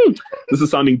 this is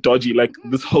sounding dodgy. Like,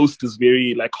 this host is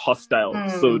very like hostile.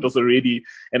 So it was already,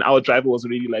 and our driver was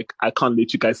already like, I can't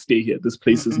let you guys stay here. This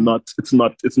place is it's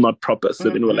not proper. So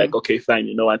then we're like, okay, fine,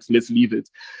 you know what, let's leave it.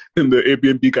 And the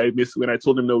Airbnb guy when I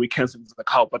told him no, we canceled, he's like,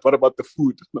 how? But what about the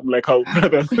food? And I'm like, how,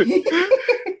 brother?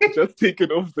 Just take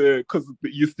it off because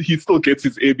he still gets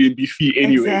his Airbnb fee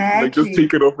anyway. Exactly. Like, just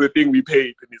take it off the thing we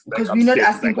paid. And he's like, because we're not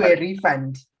asking for a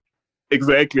refund.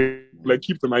 Exactly. Like,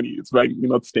 keep the money. It's fine. You're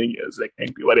not staying here. It's like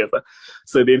angry, whatever.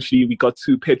 So then we got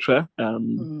to Petra.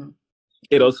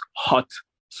 It was hot.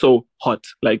 So hot.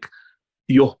 Like,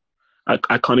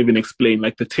 I can't even explain.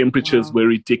 Like, the temperatures were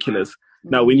ridiculous.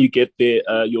 Now, when you get there,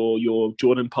 your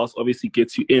Jordan Pass obviously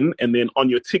gets you in. And then on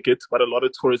your ticket, what a lot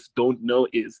of tourists don't know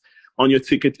is on your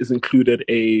ticket is included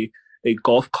a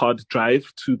golf cart drive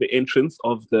to the entrance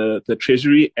of the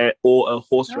treasury or a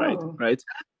horse ride, right?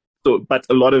 So, but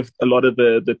a lot of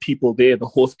the people there, the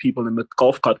horse people and the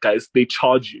golf cart guys, they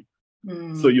charge you.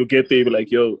 So you get there, you're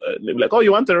like, yo, they're like, oh,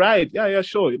 you want a ride? Yeah,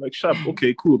 sure. You're like, sharp,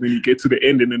 okay, cool. Then you get to the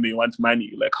end and then they want money.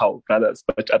 You're like, how, brothers?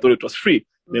 But I thought it was free.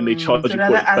 Then they charge you for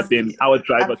it. But then our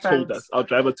driver told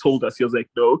us, he was like,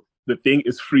 no, the thing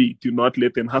is free. Do not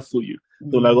let them hustle you.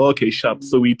 So like, oh, okay, sharp.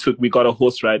 So we got a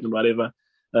horse ride and whatever.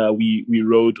 We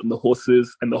rode on the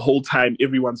horses, and the whole time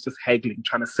everyone's just haggling,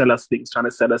 trying to sell us things.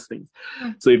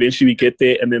 So eventually we get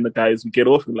there, and then the guys, we get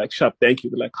off and like, sharp, thank you.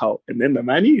 They're like, how? And then the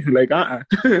money? We're like,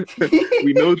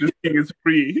 we know this thing is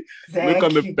free. Exactly. Look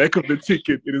on the back of the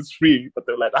ticket, it is free. But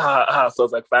they're like, So I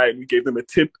was like, fine. We gave them a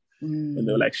tip. And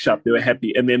they were like, sharp, they were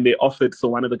happy. And then so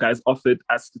one of the guys offered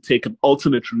us to take an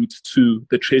alternate route to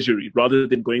the treasury. Rather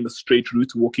than going the straight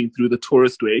route, walking through the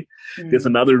tourist way, there's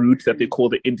another route that they call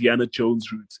the Indiana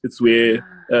Jones route. It's where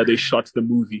they shot the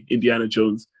movie, Indiana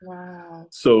Jones. Wow.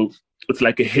 So it's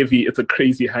like it's a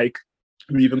crazy hike.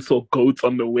 We even saw goats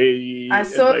on the way. I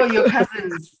saw it on your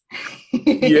cousins.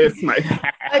 Yes,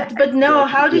 but no,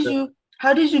 how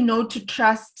did you know to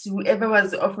trust whoever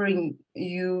was offering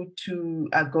you to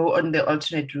go on the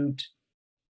alternate route?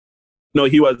 No,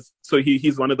 he's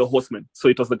one of the horsemen. So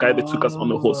it was the guy that took us on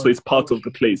the horse. So he's part of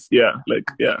the place. Yeah,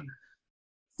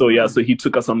 So he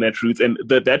took us on that route. And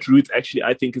that route actually,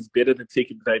 I think, is better than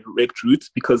taking the direct route,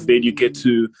 because then you get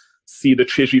to see the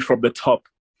treasury from the top.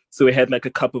 So we had like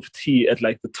a cup of tea at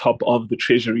like the top of the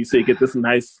treasury. So you get this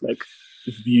nice like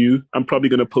view. I'm probably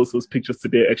going to post those pictures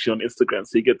today actually on Instagram.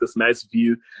 So you get this nice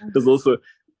view. There's also a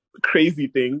crazy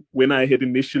thing. When I had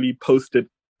initially posted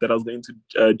that I was going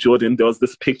to Jordan, there was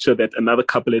this picture that another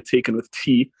couple had taken with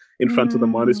tea in front of the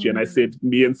monastery. And I said,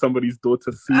 me and somebody's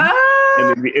daughter, see. And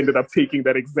then we ended up taking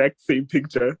that exact same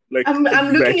picture. Like, I'm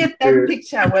looking at that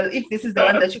picture. Well, if this is the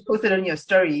one that you posted on your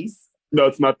stories. No,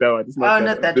 it's not that one. It's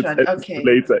not that one. Okay.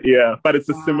 Later, yeah. But it's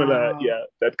a similar,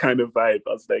 that kind of vibe.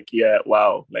 I was like, yeah,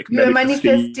 wow. Like, you were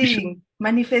manifesting.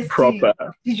 Proper.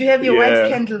 Did you have your white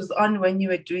candles on when you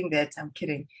were doing that? I'm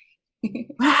kidding.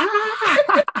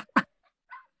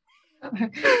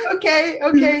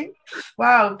 Okay.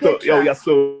 Wow.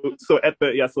 So at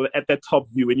that top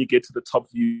view, when you get to the top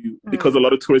view, because a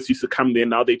lot of tourists used to come there,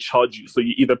 now they charge you. So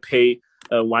you either pay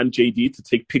one JD to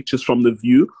take pictures from the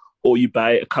view, or you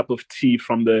buy a cup of tea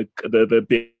from the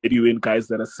Bedouin guys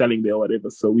that are selling there or whatever.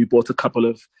 So we bought a couple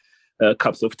of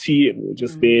cups of tea, and we were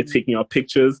just there taking our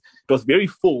pictures. It was very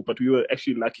full, but we were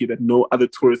actually lucky that no other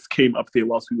tourists came up there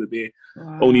whilst we were there.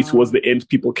 Wow. Only towards the end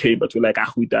people came, but we're like,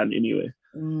 we're done anyway.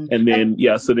 And then,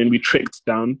 so then we trekked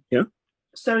down. Yeah.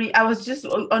 Sorry, I was just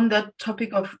on the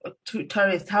topic of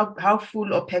tourists. How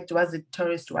full or packed was it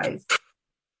tourist-wise?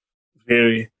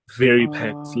 Very, very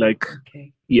packed. Like,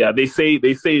 yeah, they say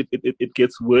it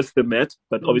gets worse than that,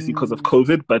 but obviously because of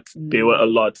COVID, but there were a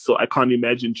lot. So I can't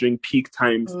imagine during peak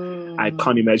times, I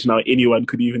can't imagine how anyone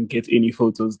could even get any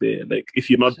photos there. Like, if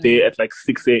you're not there at like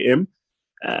 6 a.m.,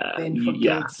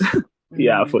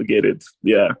 yeah, forget it.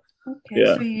 Yeah. Okay,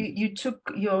 so you took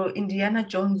your Indiana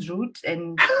Jones route,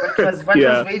 and what was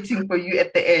waiting for you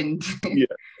at the end? Yeah.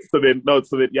 So then,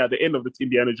 the end of the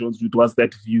Indiana Jones route was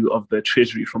that view of the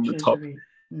treasury from the top.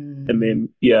 And then,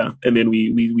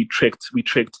 we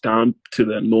trekked down to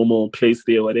the normal place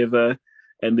there, whatever.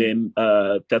 And then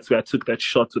that's where I took that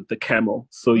shot with the camel.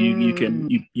 So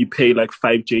you pay like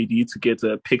 5 JD to get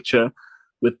a picture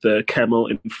with the camel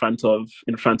in front of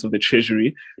the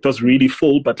treasury. It was really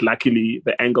full, but luckily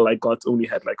the angle I got only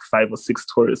had like 5 or 6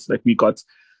 tourists. Like, we got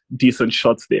decent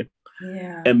shots there.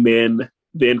 Yeah. And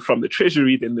then from the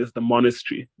treasury, then there's the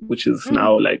monastery, which is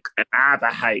now like another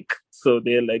hike. So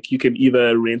they're like, you can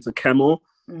either rent a camel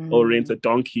or rent a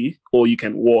donkey, or you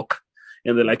can walk.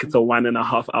 And they're like, it's a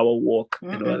 1.5 hour walk.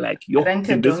 And we're like,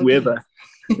 in this weather.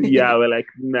 Yeah, we're like,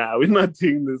 nah, we're not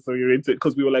doing this. So we rented,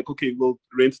 because we were like, okay, we'll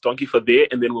rent donkey for there,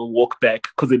 and then we'll walk back,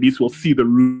 because at least we'll see the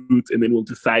route, and then we'll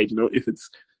decide, if it's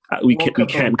we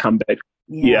can come back.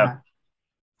 Yeah.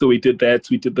 So we did that.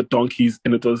 We did the donkeys,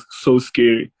 and it was so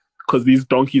scary, because these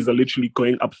donkeys are literally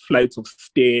going up flights of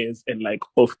stairs and like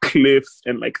off cliffs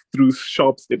and like through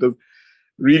shops. It was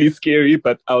really scary,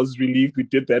 but I was relieved we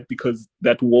did that, because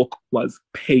that walk was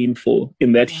painful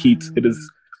in that heat. It is.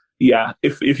 Yeah,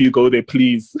 if you go there,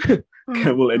 please,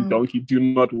 camel and donkey, do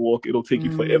not walk. It'll take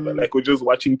you forever. Like, we're just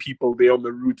watching people there on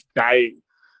the route dying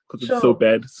because it's so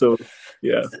bad. So,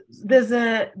 yeah. There's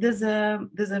a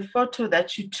photo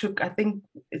that you took. I think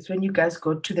it's when you guys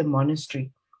go to the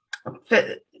monastery.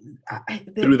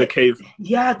 Through the cave.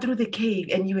 Yeah, through the cave.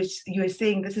 And you were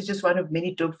saying this is just one of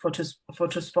many dope photo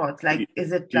spots. Like,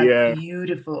 is it like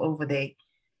beautiful over there?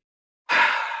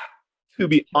 To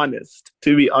be honest,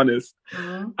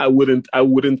 I wouldn't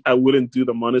do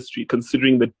the monastery,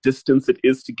 considering the distance it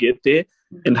is to get there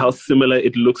and how similar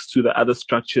it looks to the other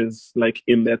structures like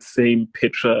in that same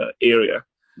Petra area.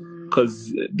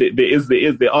 Because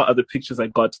there are other pictures I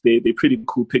got. They're pretty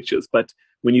cool pictures, but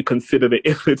when you consider the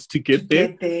efforts to get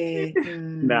there,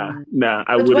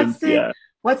 I wouldn't.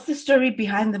 What's the story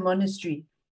behind the monastery?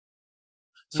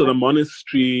 So the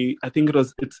monastery, I think it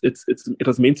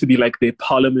was meant to be like their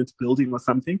parliament building or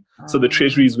something. So the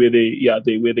treasury is where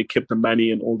they kept the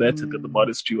money and all that, and then the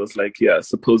monastery was like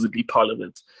supposedly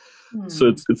parliament. So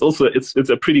it's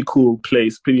a pretty cool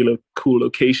place, cool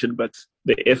location, but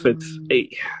the efforts,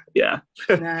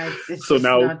 So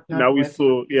now we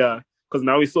saw because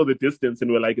now we saw the distance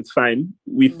and we're like, it's fine.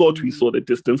 We thought we saw the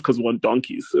distance because we want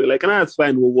donkeys. So we're like, it's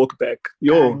fine. We'll walk back.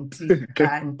 It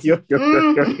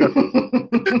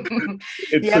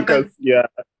took us,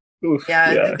 Oof,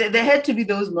 there had to be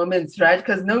those moments, right?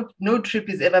 Because no trip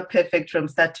is ever perfect from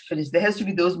start to finish. There has to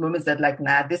be those moments that like,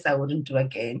 this I wouldn't do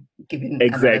again, given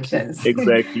another chance.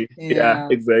 Exactly.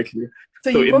 Exactly.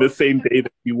 So in the same day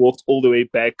that we walked all the way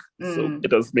back, so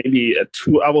it was maybe a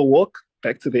 2-hour walk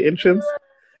back to the entrance.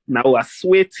 Now we're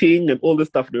sweating and all this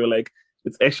stuff. And we were like,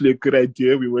 it's actually a good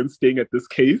idea we weren't staying at this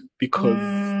cave, because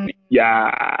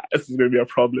this is going to be a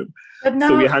problem. But now,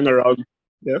 so we hung around.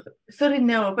 Yeah. Sorry,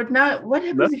 no. But now, what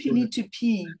happens if you need to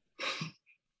pee?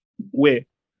 Where?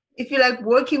 If you're like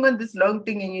working on this long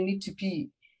thing and you need to pee.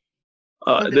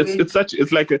 It's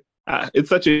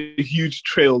such a huge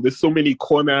trail. There's so many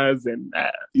corners, and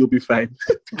you'll be fine.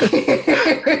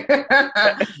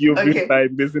 You'll be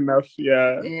fine. There's enough.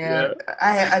 Yeah.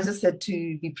 I just had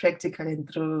to be practical and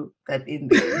throw that in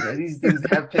there. These things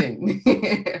happen.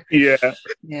 Yeah.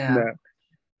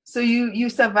 So you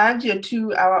survived your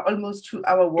almost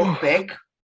 2-hour walk back.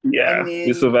 Yeah,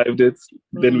 we survived it.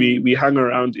 Then we hung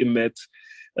around in that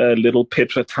little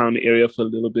Petra town area for a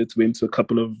little bit. Went to a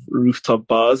couple of rooftop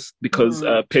bars, because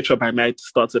Petra by night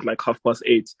starts at like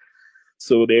 8:30.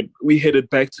 So then we headed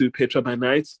back to Petra by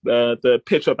night. The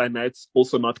Petra by night's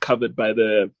also not covered by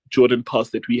the Jordan pass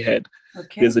that we had.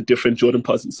 Okay. There's a different Jordan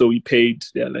pass. So we paid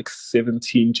like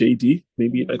 17 JD,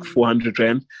 maybe like 400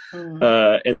 Rand.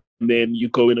 And then you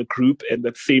go in a group, and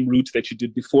that same route that you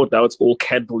did before, now it's all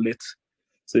candle lit.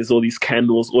 So there's all these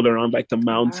candles all around like the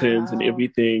mountains and Wow.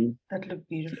 everything. That looked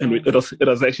And beautiful. it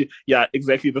was actually, yeah,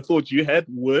 exactly. The thought you had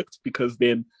worked because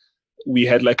then we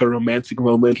had like a romantic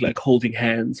moment, like holding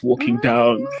hands, walking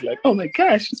down. It's like, oh my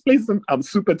gosh, this place is, I'm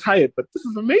super tired, but this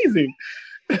is amazing.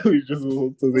 We just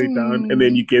walked all the way down. And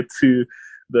then Mm. you get to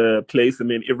the place and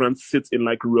then everyone sits in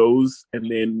like rows and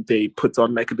then they put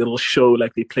on like a little show,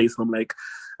 like they play some like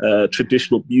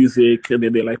traditional music and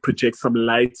then they like project some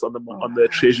lights on the Wow.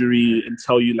 treasury and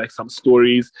tell you like some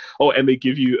stories. Oh, and they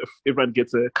give you, everyone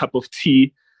gets a cup of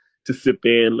tea to sit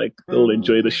there and like they'll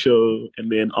enjoy the Mm. show.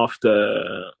 And then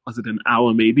after, was it an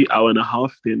hour, maybe hour and a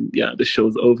half, then yeah, the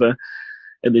show's over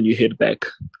and then you head back.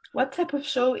 What type of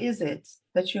show is it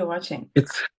that you're watching?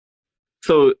 It's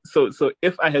so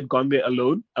if I had gone there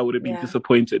alone, I would have been Yeah.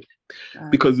 disappointed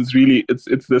because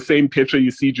it's the same picture you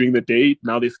see during the day.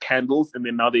 Now there's candles and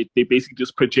then now they basically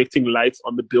just projecting lights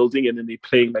on the building and then they're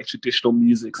playing like traditional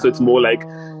music. So it's more like,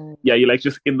 Oh. yeah, you're like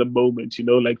just in the moment, you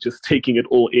know, like just taking it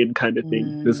all in kind of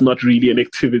thing. There's not really an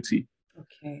activity.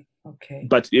 Okay. Okay.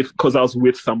 But because I was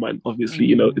with someone, obviously,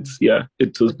 you know, it's yeah,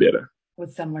 it was better.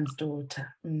 With someone's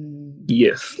daughter.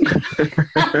 Yes.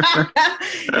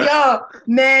 Yo,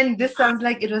 man, this sounds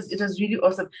like it was really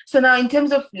awesome. So now in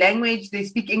terms of language, they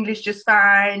speak English just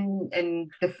fine,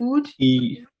 and the food?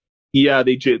 Yeah,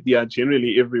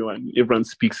 generally everyone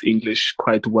speaks English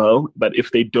quite well, but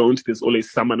if they don't, there's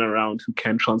always someone around who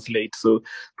can translate. So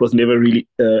it was never really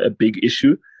a big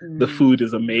issue. The food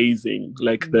is amazing,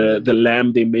 like the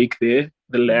lamb they make there,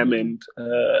 the lamb and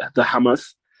the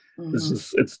hummus. It's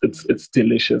just it's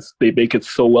delicious. They make it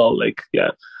so well. Like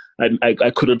yeah,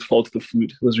 I couldn't fault the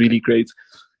food. It was really great,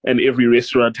 and every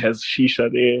restaurant has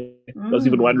shisha there. There's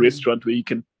even one restaurant where you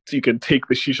can take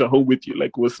the shisha home with you.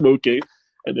 Like we're smoking,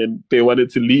 and then they wanted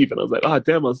to leave, and I was like,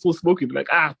 damn, I'm still smoking. They're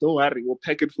like, don't worry, we'll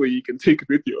pack it for you. You can take it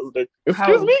with you. I was like,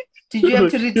 excuse me? Did you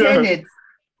have to return it?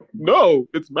 No,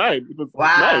 it's mine. It's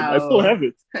mine. I still have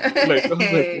it. Like I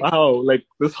was like, wow, like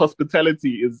this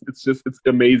hospitality it's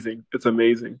amazing. It's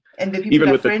amazing. And the people even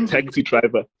are with friendly. the taxi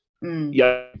driver.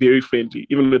 Yeah, very friendly.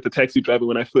 Even with the taxi driver,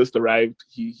 when I first arrived,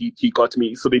 he got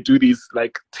me. So they do these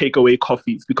like takeaway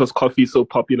coffees because coffee is so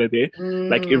popular there.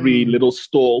 Like every little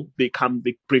stall, they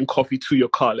bring coffee to your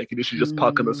car. Like you should just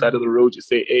park on the side of the road. You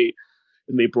say, hey.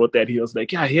 And they brought that. He was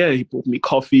like, yeah, he brought me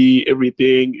coffee,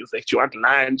 everything. He was like, do you want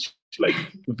lunch? Like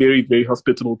very, very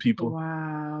hospitable people.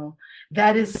 Wow.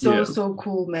 That is so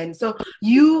cool, man. So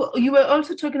you were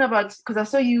also talking about, because I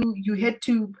saw you had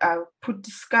to put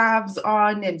scarves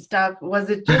on and stuff. Was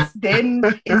it just them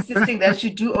insisting that you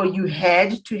do, or you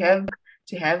had to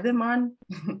have them on?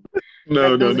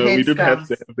 No, like we didn't have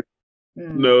to have them.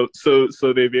 No, so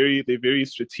they're very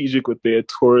strategic with their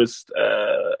tourist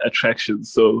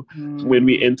attractions. So when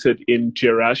we entered in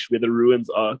Jerash, where the ruins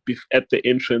are, at the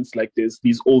entrance, like there's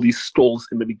all these stalls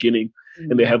in the beginning,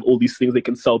 and they have all these things they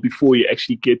can sell before you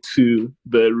actually get to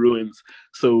the ruins.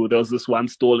 So there was this one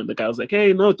stall, and the guy was like,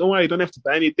 "Hey, no, don't worry, you don't have to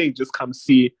buy anything, just come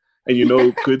see." And you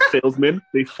know, good salesmen,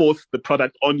 they force the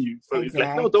product on you. So It's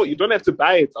like, no, you don't have to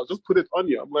buy it. I'll just put it on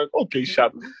you. I'm like, okay,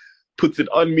 sharp. Puts it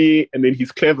on me, and then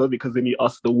he's clever because then he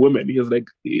asked the woman.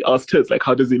 He asked her, it's like,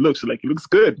 how does he look? She's like, he looks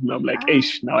good. And I'm like,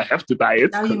 now I have to buy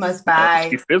it. Now you must buy.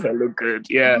 She says I look good,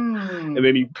 yeah. And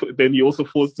then he also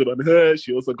forced it on her.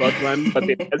 She also got one. But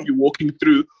then as you're walking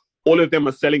through, all of them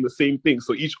are selling the same thing.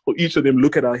 So each of them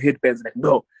look at our headbands like,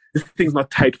 no, this thing's not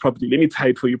tied properly. Let me tie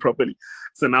it for you properly.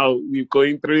 So now we're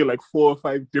going through like 4 or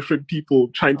 5 different people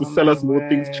trying to sell us more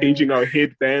things, changing our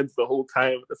headbands the whole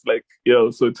time. It's like,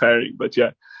 so tiring. But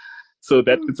yeah. So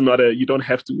that it's not you don't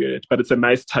have to wear it, but it's a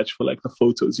nice touch for like the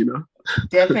photos, you know?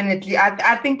 Definitely.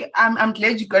 I think I'm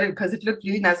glad you got it because it looked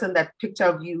really nice on that picture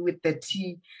of you with the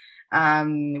tea,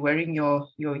 wearing your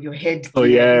head. Oh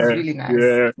yeah. It's really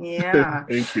nice. Yeah.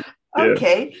 Thank you.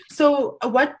 Okay. So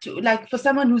what, like for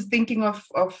someone who's thinking of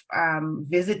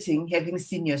visiting, having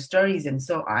seen your stories and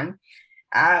so on,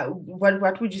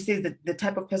 what would you say is the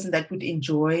type of person that would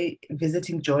enjoy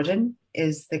visiting Jordan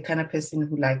is the kind of person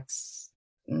who likes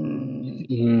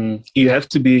you have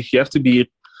to be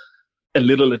a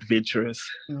little adventurous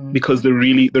because the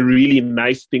really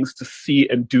nice things to see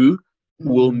and do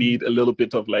will need a little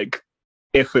bit of like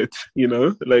effort, you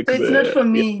know, like so it's not for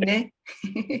me, ne?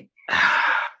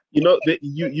 You know,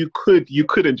 you could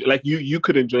enjoy, like you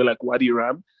could enjoy like Wadi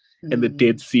Ram and the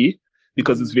Dead Sea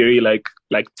because it's very like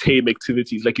tame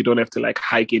activities, like you don't have to like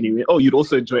hike anywhere. You'd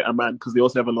also enjoy Amman because they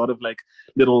also have a lot of like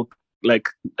little like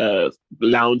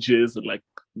lounges and like,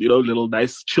 you know, little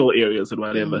nice chill areas and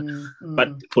whatever. But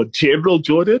for general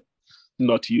Jordan,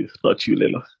 not you,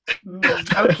 Lelo.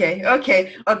 Okay.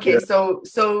 Yeah.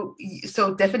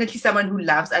 So definitely someone who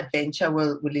loves adventure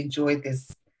will enjoy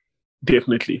this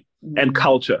definitely. And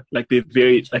culture, like they're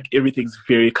very, like everything's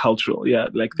very cultural. Yeah,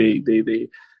 like they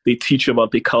teach you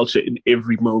about their culture in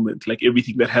every moment. Like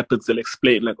everything that happens, they'll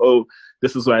explain. Like, oh,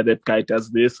 this is why that guy does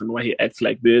this and why he acts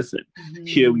like this, and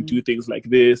here we do things like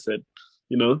this, and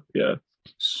yeah.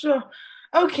 Sure.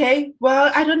 Okay. Well,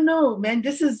 I don't know, man.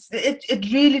 This is it.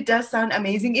 It really does sound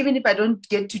amazing, even if I don't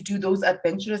get to do those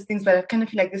adventurous things. But I kind of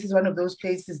feel like this is one of those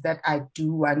places that I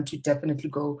do want to definitely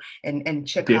go and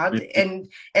check Definitely. out.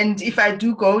 And if I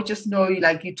do go, just know,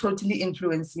 like, you totally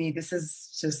influence me. This is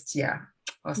just, yeah,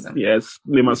 awesome. Yes,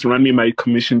 they must run me my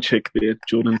commission check there,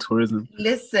 Jordan Tourism.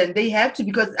 Listen, they have to,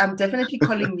 because I'm definitely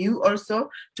calling you also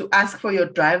to ask for your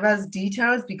driver's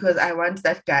details, because I want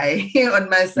that guy on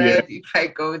my side if I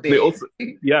go there. They also,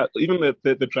 yeah, even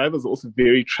the driver's also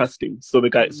very trusting. So the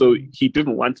guy, so he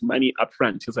didn't want money up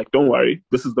front. He's like, don't worry,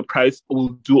 this is the price. We'll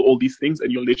do all these things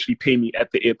and you'll literally pay me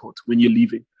at the airport when you're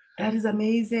leaving. That is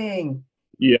amazing.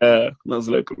 Yeah. And I was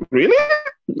like, really?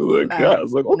 I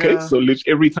was like, okay. No. So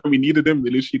every time we needed him, we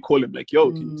literally call him like,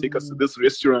 yo, can you take us to this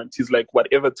restaurant? He's like,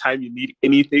 whatever time you need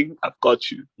anything, I've got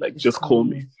you. Like, just call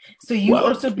me. So you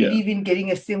also believe in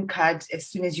getting a SIM card as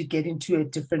soon as you get into a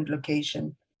different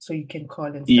location, so you can call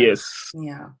and stuff. Yes.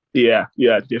 Yeah,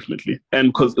 definitely. And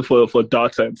because for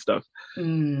data and stuff,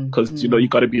 because you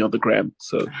got to be on the gram.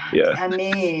 So yeah. I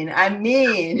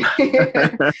mean.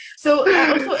 So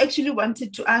I also actually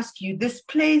wanted to ask you, this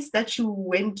place that you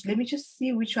went. Let me just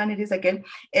see which one it is again.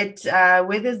 At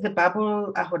where there's the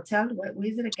Bubble Hotel. Where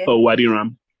is it again? Oh, Wadi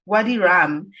Rum. Wadi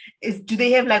Rum. Do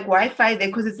they have like Wi-Fi there?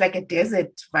 Because it's like a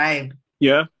desert vibe.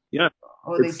 Yeah.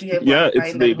 Or they do have Wi-Fi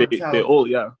in the hotel. They're all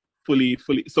fully.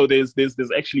 So there's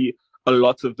actually a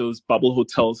lot of those bubble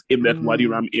hotels in that Wadi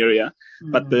Rum area,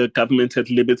 but the government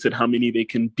had limited how many they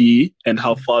can be and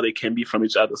how far they can be from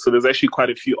each other. So there's actually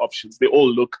quite a few options. They all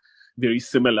look very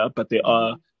similar, but there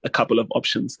are a couple of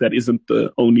options. That isn't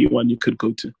the only one you could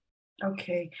go to.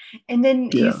 Okay. And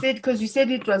then you said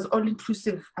it was all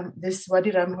inclusive, this Wadi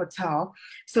Rum hotel.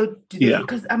 So do they,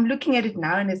 because I'm looking at it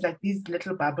now and it's like these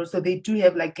little bubbles. So they do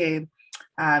have like a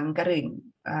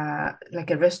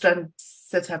like a restaurant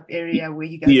setup area where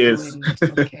you guys go in.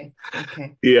 Okay.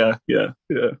 Yeah.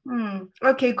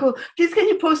 Okay, cool. Please, can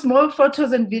you post more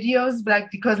photos and videos,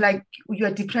 because you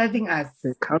are depriving us.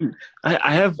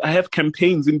 I have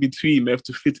campaigns in between. I have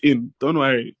to fit in. Don't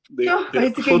worry.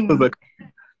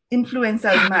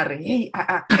 Influencers, Mari. Hey,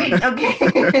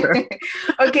 okay.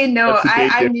 Okay, no,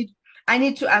 I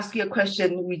need to ask you a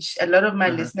question, which a lot of my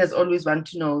listeners always want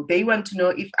to know. They want to know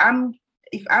if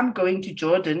I'm going to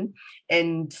Jordan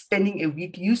and spending a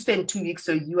week. You spend 2 weeks,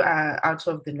 so you are out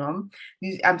of the norm.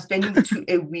 I'm spending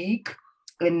a week,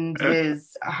 and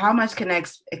there's how much can I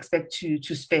expect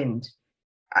to spend,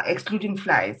 excluding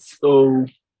flights?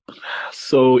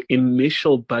 So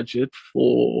initial budget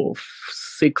for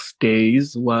 6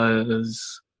 days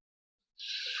was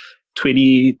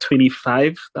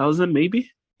 25,000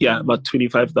 maybe. Yeah, about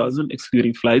 25,000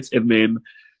 excluding flights, and then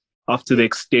after the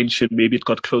extension, maybe it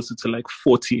got closer to like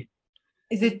 40.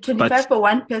 Is it 25 for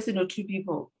one person or two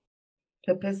people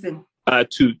per person?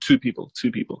 Two people.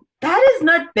 That is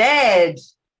not bad.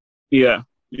 Yeah.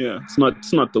 It's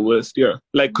not the worst. Yeah,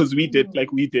 because we did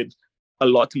a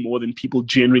lot more than people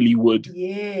generally would.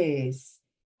 Yes.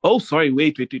 Oh, sorry.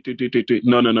 Wait.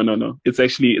 No. It's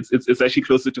actually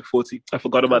closer to 40. I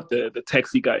forgot about the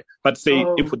taxi guy. But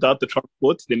if without the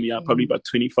transport, then probably about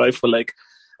 25 for like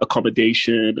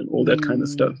accommodation and all that kind of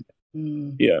stuff.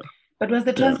 Yeah. But was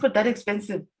the transport that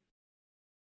expensive?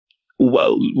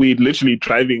 Well, we're literally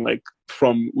driving we're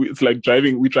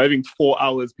driving 4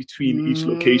 hours between each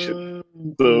location.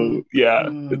 So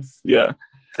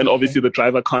and obviously the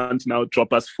driver can't now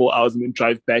drop us 4 hours and then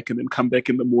drive back and then come back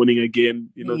in the morning again,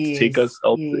 to take us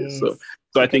out there. So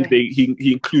I think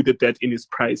he included that in his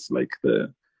price,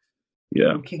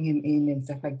 booking him in and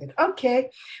stuff like that. Okay,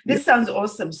 this sounds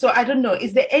awesome. So I don't know,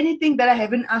 is there anything that I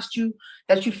haven't asked you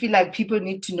that you feel like people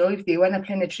need to know if they want to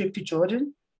plan a trip to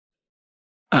Jordan?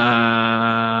 Do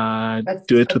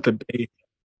it with the bae.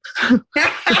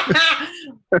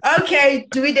 Okay,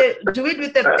 do it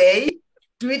with the bae.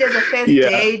 Do it as a first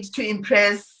date to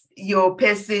impress your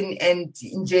person, and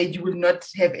you will not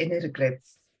have any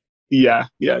regrets. Yeah,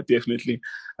 definitely.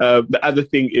 The other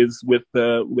thing is with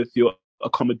your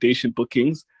accommodation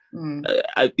bookings,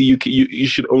 you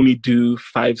should only do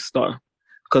 5-star,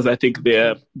 because I think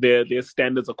their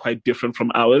standards are quite different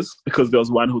from ours. Because there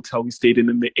was one hotel we stayed in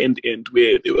the end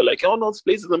where they were like, oh no, this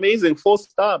place is amazing,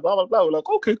 4-star, blah blah blah. We're like,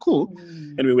 okay, cool,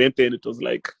 and we went there and it was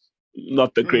like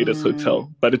not the greatest hotel,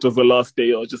 but it was the last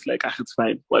day. I was just like, it's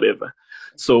fine, whatever.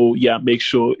 So yeah, make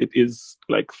sure it is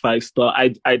like 5-star.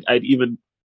 I'd even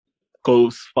go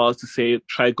as far as to say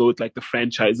try go with like the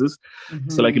franchises.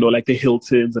 So like, like the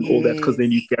Hiltons and all that, because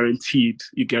then you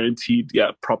guaranteed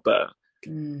proper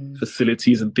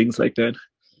facilities and things like that.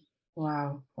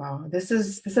 Wow. This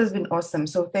has been awesome.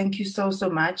 So thank you so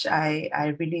much.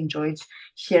 I really enjoyed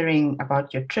hearing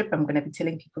about your trip. I'm going to be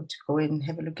telling people to go and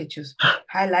have a look at your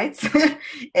highlights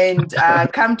and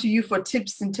come to you for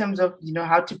tips in terms of,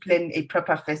 how to plan a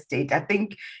proper first date. I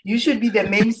think you should be the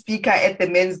main speaker at the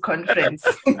men's conference.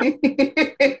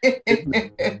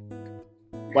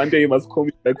 One day you must call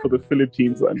me back for the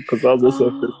Philippines one, because I was also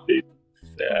a first date.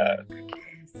 Yeah.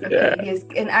 Okay, yes,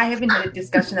 and I haven't had a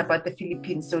discussion about the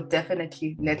Philippines, so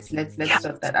definitely let's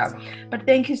sort that out. But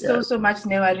thank you so much,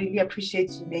 Neo. I really appreciate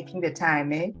you making the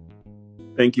time.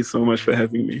 Thank you so much for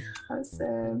having me.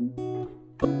 Awesome.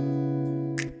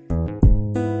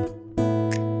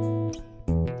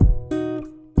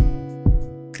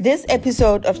 This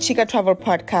episode of Chika Travel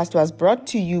Podcast was brought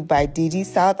to you by Didi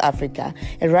South Africa,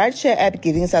 a rideshare app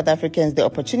giving South Africans the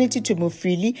opportunity to move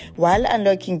freely while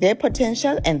unlocking their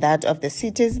potential and that of the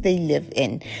cities they live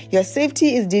in. Your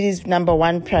safety is Didi's number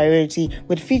one priority,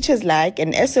 with features like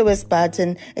an SOS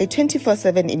button, a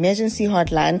 24/7 emergency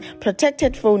hotline,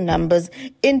 protected phone numbers,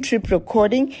 in-trip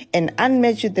recording, an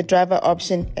unmatched with the driver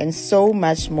option, and so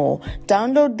much more.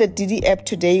 Download the Didi app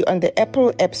today on the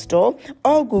Apple App Store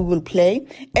or Google Play.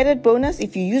 Added bonus,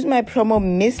 if you use my promo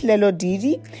Miss Lelo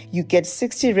Didi, you get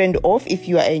 60 Rand off if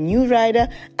you are a new rider,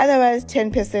 otherwise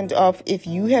 10% off if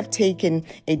you have taken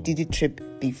a Didi trip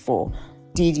before.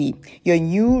 Didi, your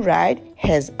new ride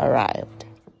has arrived.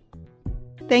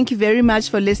 Thank you very much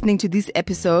for listening to this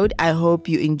episode. I hope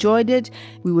you enjoyed it.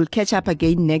 We will catch up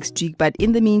again next week. But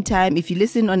in the meantime, if you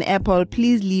listen on Apple,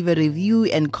 please leave a review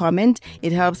and comment.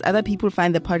 It helps other people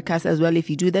find the podcast as well if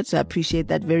you do that. So I appreciate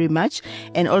that very much.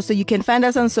 And also you can find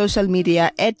us on social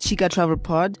media at Chika Travel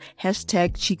Pod,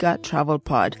 #Chika Travel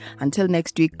Pod. Until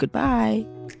next week, goodbye.